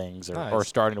some things, or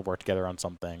starting to work together on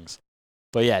some things.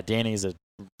 But yeah, Danny's a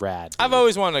rad dude. I've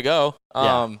always wanted to go.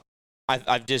 Yeah.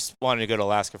 I've just wanted to go to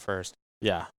Alaska first.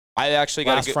 Yeah. I actually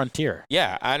got Last Frontier.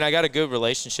 Yeah, and I got a good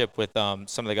relationship with some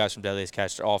of the guys from Deadliest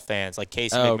Catch. They're all fans, like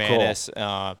Casey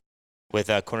McManus, with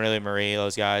Cornelia Marie.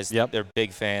 Those guys, they're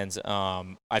big fans.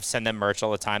 I've sent them merch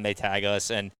all the time. They tag us,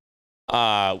 and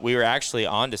we were actually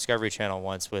on Discovery Channel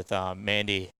once with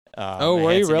Mandy.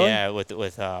 Were you really? Yeah, with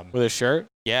a shirt.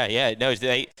 Yeah. No,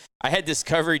 I had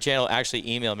Discovery Channel actually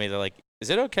email me. They're like, "Is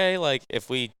it okay, like, if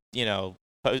we,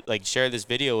 share this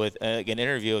video with an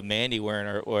interview with Mandy wearing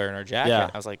our jacket?" Yeah.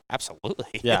 I was like,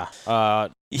 "Absolutely." Yeah.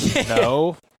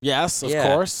 No. Yes, of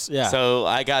course. Yeah. So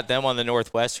I got them on the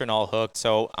Northwestern all hooked.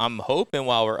 So I'm hoping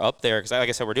while we're up there, because like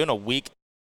I said, we're doing a week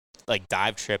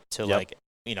dive trip to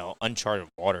uncharted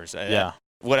waters.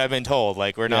 What I've been told,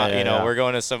 we're not, we're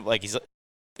going to some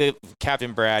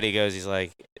Captain Brad. He's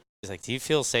like, "Do you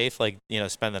feel safe?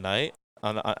 Spend the night?"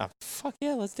 Fuck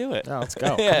yeah, let's do it. Yeah, let's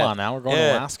go. Come on now, we're going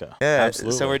to Alaska. Yeah,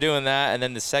 absolutely. So we're doing that, and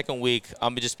then the second week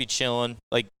I'm gonna just be chilling,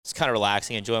 just kind of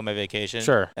relaxing, enjoying my vacation.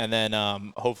 Sure. And then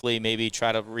hopefully maybe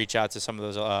try to reach out to some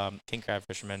of those king crab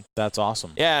fishermen. That's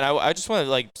awesome. Yeah, and I just want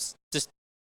to just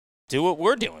do what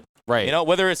we're doing. Right.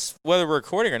 Whether we're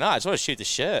recording or not, I just want to shoot the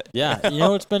shit. Yeah.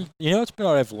 It's been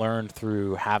what I've learned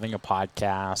through having a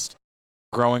podcast,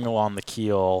 growing along the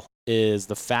keel, is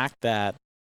the fact that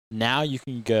now you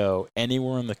can go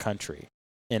anywhere in the country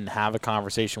and have a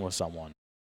conversation with someone,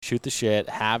 shoot the shit,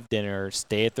 have dinner,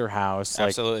 stay at their house.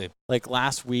 Absolutely.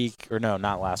 Last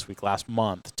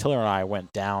month, Tiller and I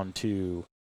went down to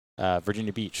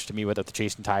Virginia Beach to meet with the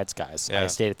Chasing Tides guys. Yeah. I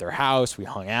stayed at their house. We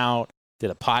hung out,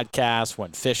 did a podcast,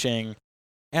 went fishing.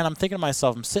 And I'm thinking to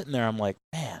myself, I'm sitting there, I'm like,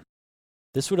 man,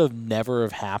 this would have never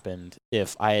have happened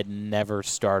if I had never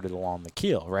started along the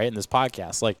keel, right, in this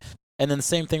podcast. And then the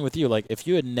same thing with you. If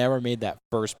you had never made that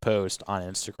first post on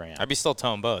Instagram, I'd be still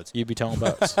towing boats. You'd be towing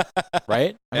boats,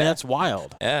 right? I mean, that's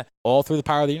wild. Yeah. All through the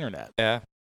power of the internet. Yeah.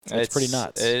 It's pretty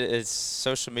nuts. It's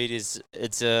social media.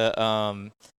 It's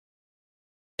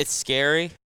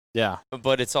scary. Yeah.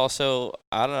 But it's also,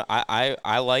 I don't know,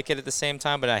 I like it at the same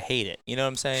time, but I hate it. You know what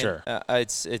I'm saying? Sure.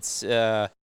 It's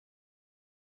for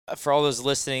all those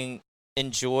listening,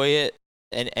 enjoy it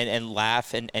and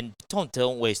laugh and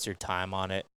don't waste your time on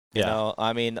it. You know,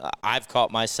 I mean, I've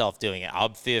caught myself doing it. I'll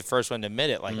be the first one to admit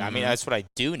it. I mean, that's what I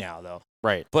do now, though.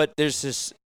 Right. But there's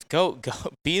this, go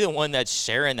be the one that's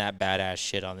sharing that badass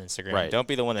shit on Instagram. Right. Don't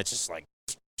be the one that's just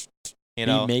be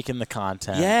making the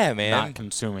content. Yeah, man. Not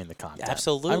consuming the content.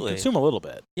 Absolutely. I consume a little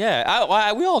bit.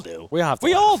 Yeah, we all do. We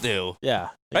all do. Yeah,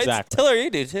 right? exactly. Tiller, you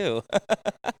do too.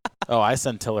 Oh, I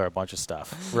send Tiller a bunch of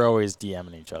stuff. We're always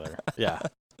DMing each other. Yeah,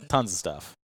 tons of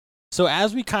stuff. So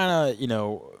as we kind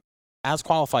of, as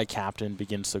Qualified Captain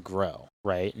begins to grow,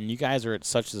 right? And you guys are at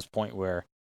such this point where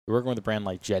you're working with a brand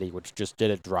like Jetty, which just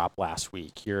did a drop last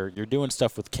week. You're doing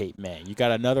stuff with Cape May. You got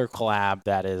another collab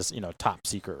that is, top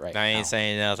secret right now. I ain't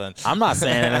saying nothing. I'm not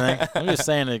saying anything. I'm just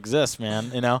saying it exists,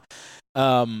 man.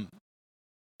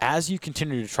 As you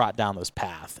continue to trot down this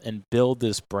path and build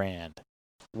this brand,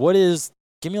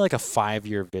 give me a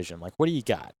 5-year vision. What do you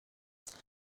got?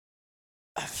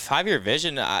 A 5-year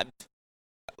vision?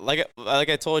 Like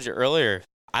I told you earlier,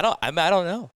 I don't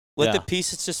know. Let the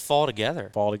pieces just fall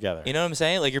together. You know what I'm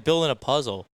saying? You're building a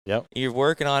puzzle. Yep. You're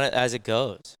working on it as it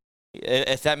goes.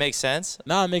 If that makes sense.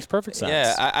 No, it makes perfect sense.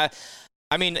 Yeah.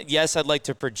 I mean, yes, I'd like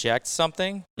to project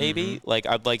something. Maybe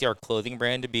I'd like our clothing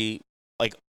brand to be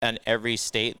in every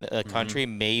state in the country.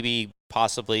 Maybe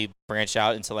possibly branch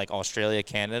out into Australia,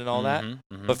 Canada, and all that.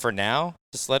 But for now,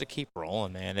 just let it keep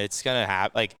rolling, man. It's gonna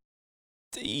happen.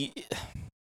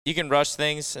 You can rush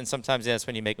things, and sometimes that's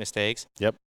when you make mistakes.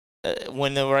 Yep.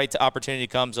 When the right opportunity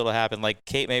comes, it'll happen.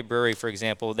 Cape May Brewery, for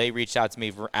example, they reached out to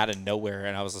me out of nowhere,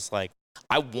 and I was just I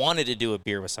wanted to do a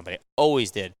beer with somebody. Always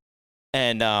did.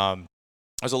 And it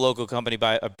was a local company,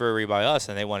 a brewery by us,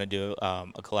 and they wanted to do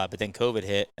a collab. But then COVID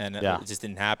hit, and it just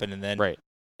didn't happen. And then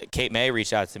Cape May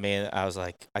reached out to me, and I was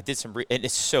like, I did some. And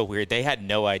it's so weird. They had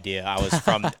no idea I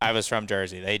was from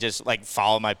Jersey. They just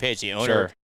followed my pitch. The owner.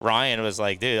 Sure. Ryan was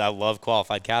like, dude, I love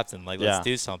Qualified Captain. Let's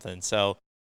do something. So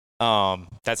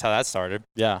that's how that started.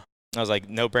 Yeah. I was like,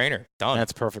 no brainer. Done.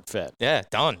 That's a perfect fit. Yeah,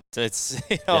 done. It's,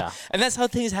 and that's how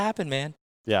things happen, man.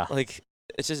 Yeah.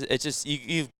 It's just,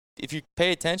 you if you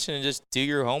pay attention and just do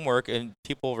your homework and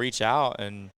people reach out,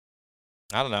 and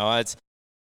I don't know,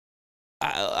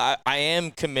 I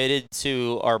am committed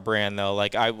to our brand though.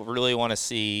 I really want to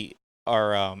see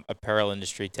our apparel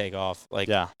industry take off.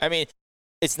 I mean,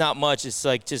 it's not much. It's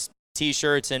just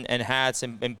T-shirts and hats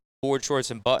and board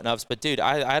shorts and button ups. But dude,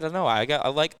 I don't know.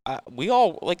 We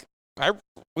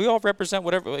all represent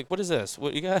whatever. Like, what is this?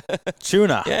 What you got?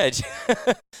 Tuna. Yeah.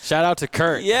 Shout out to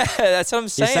Kurt. Yeah, that's what I'm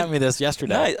saying. He sent me this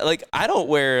yesterday. No, like, I don't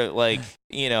wear like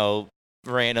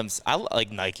randoms. I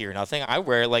like Nike or nothing. I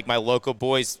wear like my local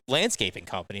boys landscaping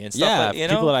company and stuff. Yeah,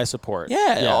 like, people that I support.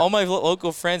 Yeah, all my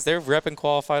local friends, they're repping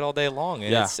Qualified all day long,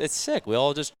 and it's sick. We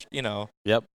all just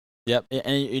Yep.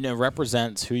 And it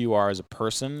represents who you are as a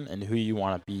person and who you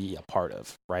want to be a part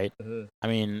of, right? Mm-hmm. I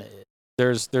mean,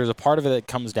 there's a part of it that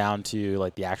comes down to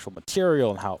like the actual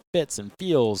material and how it fits and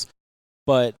feels.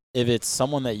 But if it's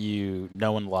someone that you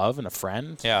know and love and a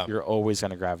friend, you're always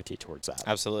going to gravitate towards that.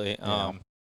 Absolutely.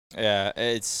 Yeah,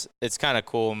 it's kind of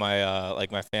cool. My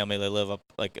like my family, they live up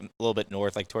like a little bit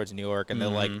north, like towards New York, and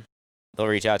they'll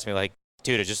reach out to me like,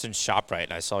 dude, I just in ShopRite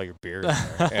and I saw your beer in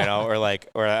there,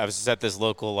 or I was just at this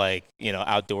local like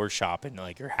outdoor shop and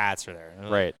like your hats are there.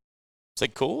 Right. It's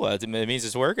like cool. It means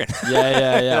it's working.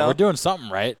 Yeah. We're doing something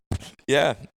right.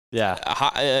 Yeah.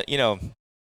 Yeah.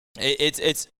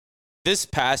 It's this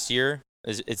past year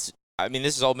it's. I mean,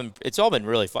 it's all been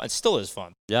really fun. It still is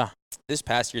fun. Yeah. This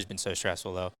past year's been so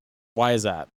stressful though. Why is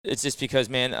that? It's just because,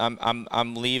 man,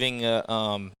 I'm leaving.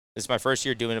 This is my first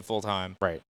year doing it full time.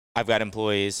 Right. I've got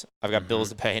employees. I've got bills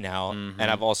to pay now, and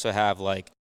I've also have like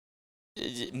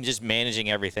just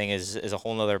managing everything is a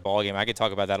whole nother ballgame. I could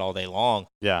talk about that all day long.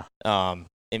 Yeah.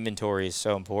 Inventory is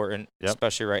so important,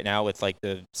 especially right now with like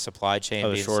the supply chain,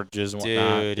 the shortages and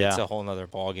whatnot. Dude, it's a whole nother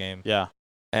ballgame. Yeah.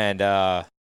 And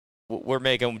we're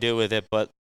making do with it, but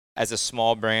as a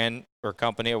small brand or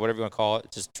company or whatever you want to call it,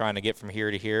 just trying to get from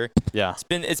here to here. Yeah.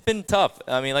 It's been tough.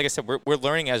 I mean, like I said, we're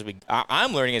learning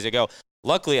I'm learning as I go.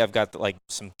 Luckily, I've got like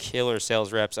some killer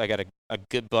sales reps. I got a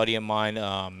good buddy of mine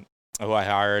who I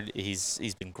hired.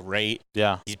 He's been great.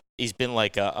 Yeah. He's been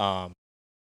like I've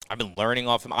been learning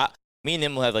off him. Me and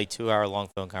him will have like 2-hour-long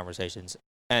phone conversations,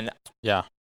 and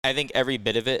I think every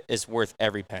bit of it is worth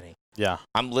every penny. Yeah.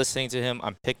 I'm listening to him.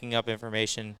 I'm picking up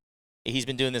information. He's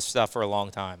been doing this stuff for a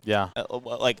long time. Yeah.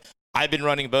 Like I've been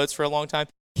running boats for a long time.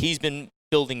 He's been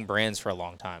building brands for a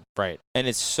long time. Right. And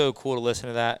it's so cool to listen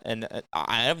to that. And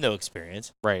I have no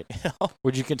experience. Right.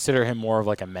 Would you consider him more of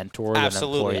like a mentor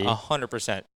Absolutely, than an employee?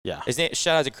 100%. Yeah. His name,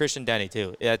 shout out to Christian Denny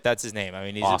too. Yeah, that's his name. I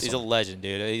mean, he's a legend,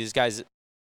 dude. This guy's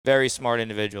very smart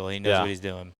individual. He knows what he's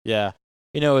doing. Yeah.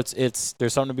 It's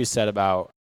there's something to be said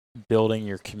about building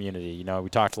your community. We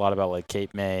talked a lot about like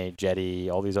Cape May, Jetty,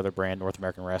 all these other brands, North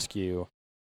American Rescue.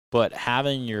 But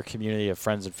having your community of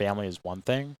friends and family is one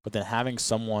thing, but then having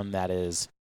someone that is,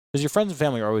 because your friends and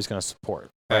family are always going to support,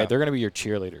 right? Yeah. They're going to be your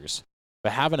cheerleaders.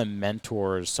 But having a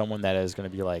mentor is someone that is going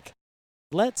to be like,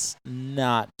 let's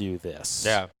not do this,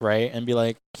 right? And be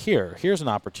like, here's an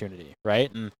opportunity, right?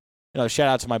 And shout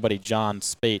out to my buddy John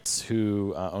Spates,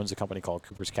 who owns a company called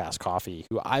Cooper's Cast Coffee,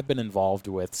 who I've been involved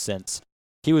with since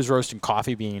he was roasting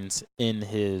coffee beans in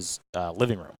his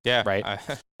living room. Yeah. Right.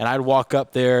 And I'd walk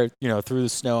up there, through the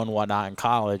snow and whatnot in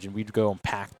college, and we'd go and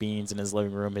pack beans in his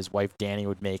living room. His wife Danny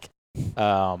would make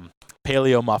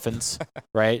paleo muffins,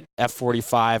 right?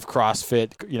 F45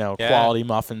 CrossFit, quality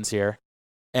muffins here,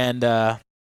 and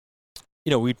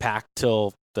we'd pack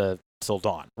till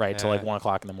dawn, right? Till like 1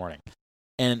 o'clock in the morning.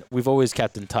 And we've always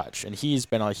kept in touch. And he's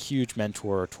been a huge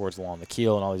mentor towards Along the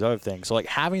Keel and all these other things. So, like,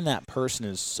 having that person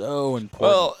is so important.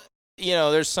 Well,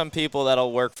 there's some people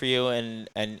that'll work for you and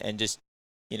just,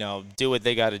 do what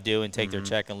they got to do and take their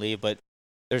check and leave. But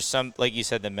there's some, like you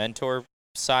said, the mentor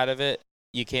side of it,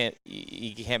 you can't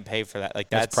pay for that. Like,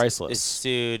 that's priceless.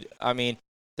 Dude, I mean,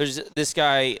 there's this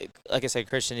guy, like I said,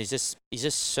 Christian, he's just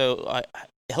so...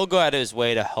 he'll go out of his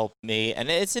way to help me, and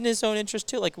it's in his own interest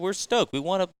too. Like, we're stoked. We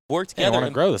want to work together. We want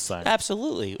to grow this thing.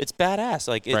 Absolutely. It's badass.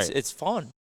 Like, it's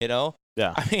fun, Yeah.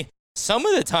 I mean, some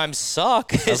of the times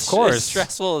suck. Of course. It's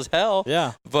stressful as hell.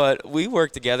 Yeah. But we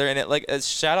work together, and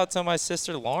shout out to my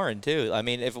sister Lauren too. I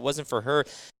mean, if it wasn't for her,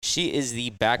 she is the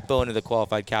backbone of the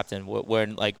Qualified Captain.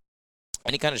 When like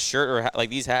any kind of shirt or like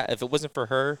these hats, if it wasn't for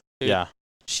her, dude,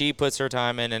 she puts her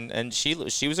time in, and she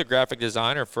was a graphic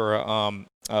designer for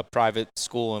a private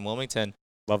school in Wilmington.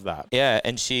 Love that. Yeah,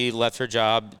 and she left her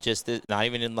job just not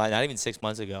even 6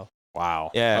 months ago.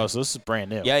 Wow. Yeah. Oh, so this is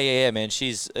brand new. Yeah, man.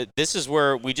 She's this is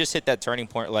where we just hit that turning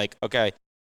point. Like, okay,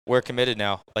 we're committed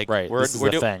now. Like, we're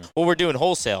doing we're doing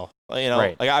wholesale.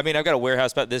 Right. Like, I mean, I've got a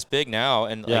warehouse about this big now,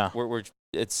 and like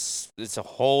it's a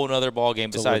whole nother ball game.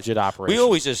 Besides, a legit operation. We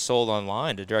always just sold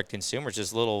online to direct consumers,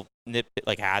 just little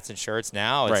like hats and shirts.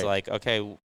 Now it's like, okay,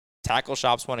 tackle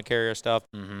shops want to carry our stuff,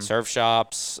 surf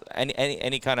shops,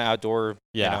 any kind of outdoor.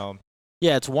 Yeah,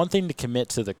 it's one thing to commit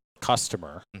to the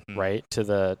customer, right, to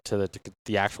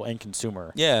the actual end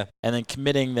consumer. Yeah. And then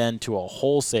committing then to a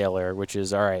wholesaler, which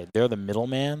is, all right, they're the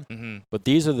middleman, but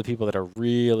these are the people that are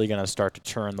really going to start to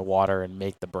churn the water and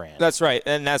make the brand. That's right,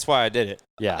 and that's why I did it.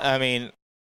 Yeah. I mean,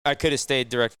 I could have stayed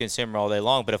direct to consumer all day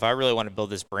long, but if I really want to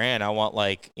build this brand, I want,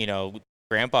 like, you know,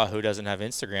 grandpa who doesn't have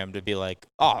Instagram to be like,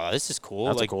 oh, this is cool.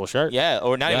 That's like, a cool shirt. Yeah,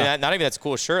 or not even that's a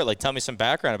cool shirt. Like, tell me some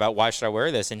background about why should I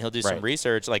wear this, and he'll do some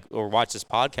research, like, or watch this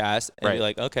podcast and be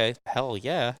like, okay, hell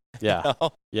yeah. Yeah. You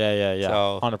know? Yeah.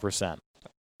 So, 100%.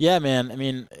 Yeah, man. I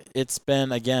mean, it's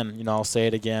been, again, you know, I'll say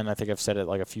it again. I think I've said it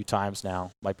like a few times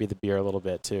now. Might be the beer a little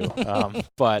bit too.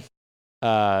 But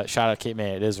shout out Cape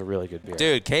May. It is a really good beer.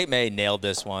 Dude, Cape May nailed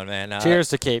this one, man. Cheers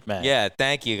to Cape May. Yeah,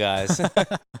 thank you guys. It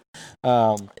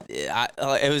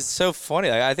was so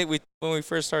funny. Like, I think when we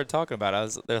first started talking about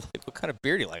it, they're like, what kind of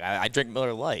beer do you like? I drink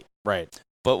Miller Lite. Right.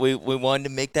 But we wanted to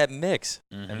make that mix,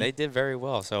 and they did very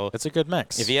well. So it's a good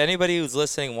mix. If anybody who's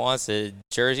listening wants it,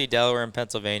 Jersey, Delaware, and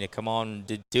Pennsylvania, come on,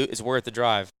 it's worth the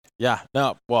drive. Yeah.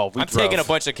 No. Well, I'm taking a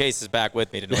bunch of cases back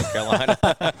with me to North Carolina.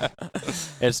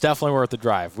 It's definitely worth the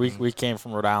drive. We came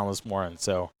from Rhode Island this morning,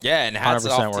 so yeah. And hats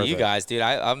off to you guys, dude.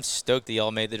 I'm stoked that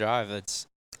y'all made the drive.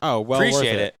 Well appreciate worth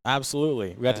it.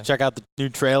 Absolutely. We got to check out the new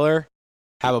trailer.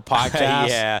 Have a podcast,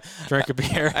 yeah. Drink a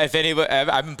beer. If anybody,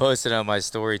 I've been posting on my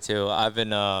story too. I've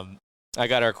been, I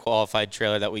got our qualified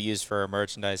trailer that we use for our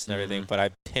merchandise and everything, but I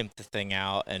pimped the thing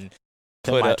out and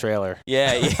put my trailer.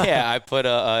 Yeah. I put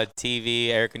a TV,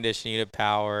 air conditioning unit,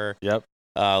 power. Yep.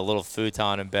 A little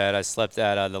futon in bed. I slept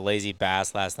at the Lazy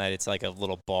Bass last night. It's like a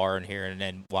little bar in here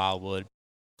in Wildwood.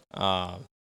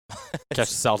 Catch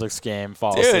the Celtics game,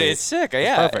 fall asleep. Dude, it's sick.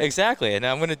 Yeah, exactly. And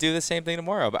I'm going to do the same thing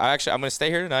tomorrow. But I'm going to stay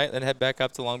here tonight, then head back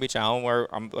up to Long Beach Island,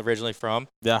 where I'm originally from.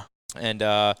 Yeah. And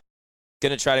going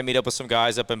to try to meet up with some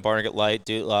guys up in Barnegat Light.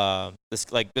 There's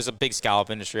a big scallop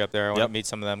industry up there. I want to meet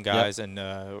some of them guys, and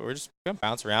we're just going to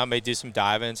bounce around. Maybe do some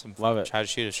diving, try to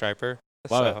shoot a striper.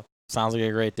 Love it. Sounds like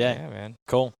a great day. Yeah, man.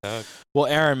 Cool. Well,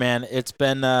 Aaron, man, it's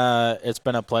been a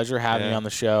pleasure having you on the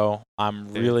show.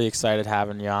 I'm really excited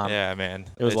having you on. Yeah, man.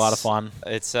 It was a lot of fun.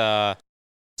 It's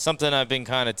something I've been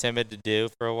kind of timid to do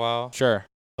for a while. Sure.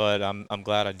 But I'm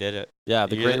glad I did it. Yeah,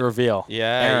 the great reveal.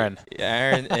 Yeah.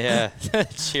 Aaron, yeah.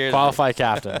 Cheers. Qualified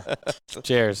captain.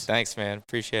 Cheers. Thanks, man.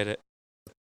 Appreciate it.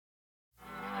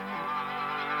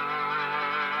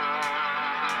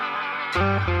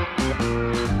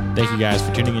 Thank you guys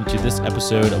for tuning into this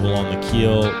episode of Along the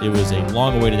Keel. It was a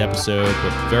long-awaited episode,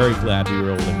 but very glad we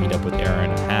were able to meet up with Aaron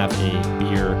and have a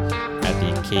beer at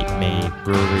the Cape May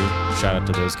Brewery. Shout out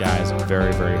to those guys.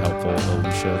 Very, very helpful.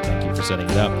 Alicia, thank you for setting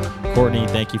it up. Courtney,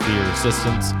 thank you for your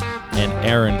assistance. And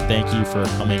Aaron, thank you for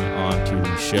coming on to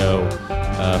the show.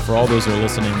 For all those who are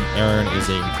listening, Aaron is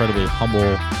an incredibly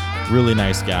humble, really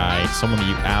nice guy, someone that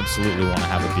you absolutely want to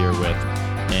have a beer with.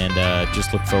 And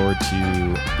just look forward to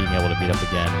being able to meet up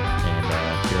again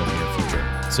and here in the near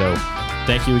future. So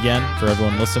thank you again for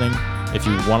everyone listening. If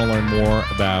you want to learn more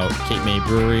about Cape May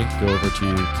Brewery, go over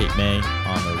to Cape May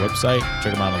on their website.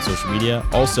 Check them out on social media.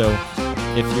 Also,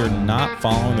 if you're not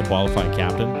following the Qualified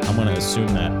Captain, I'm going to assume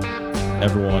that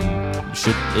everyone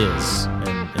is.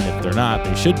 And if they're not,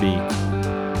 they should be,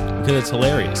 because it's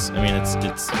hilarious. I mean,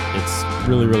 it's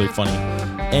really, really funny.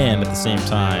 And at the same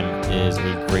time is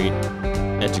a great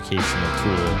educational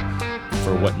tool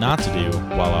for what not to do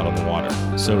while out on the water.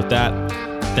 So with that,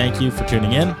 thank you for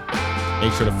tuning in.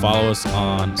 Make sure to follow us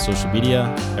on social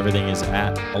media. Everything is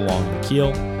at Along the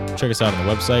Keel. Check us out on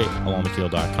the website,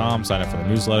 alongthekeel.com. Sign up for the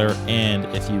newsletter. And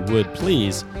if you would,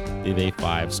 please leave a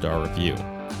 5-star review.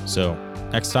 So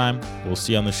next time, we'll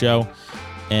see you on the show.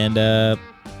 And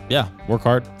work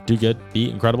hard, do good,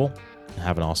 be incredible, and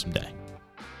have an awesome day.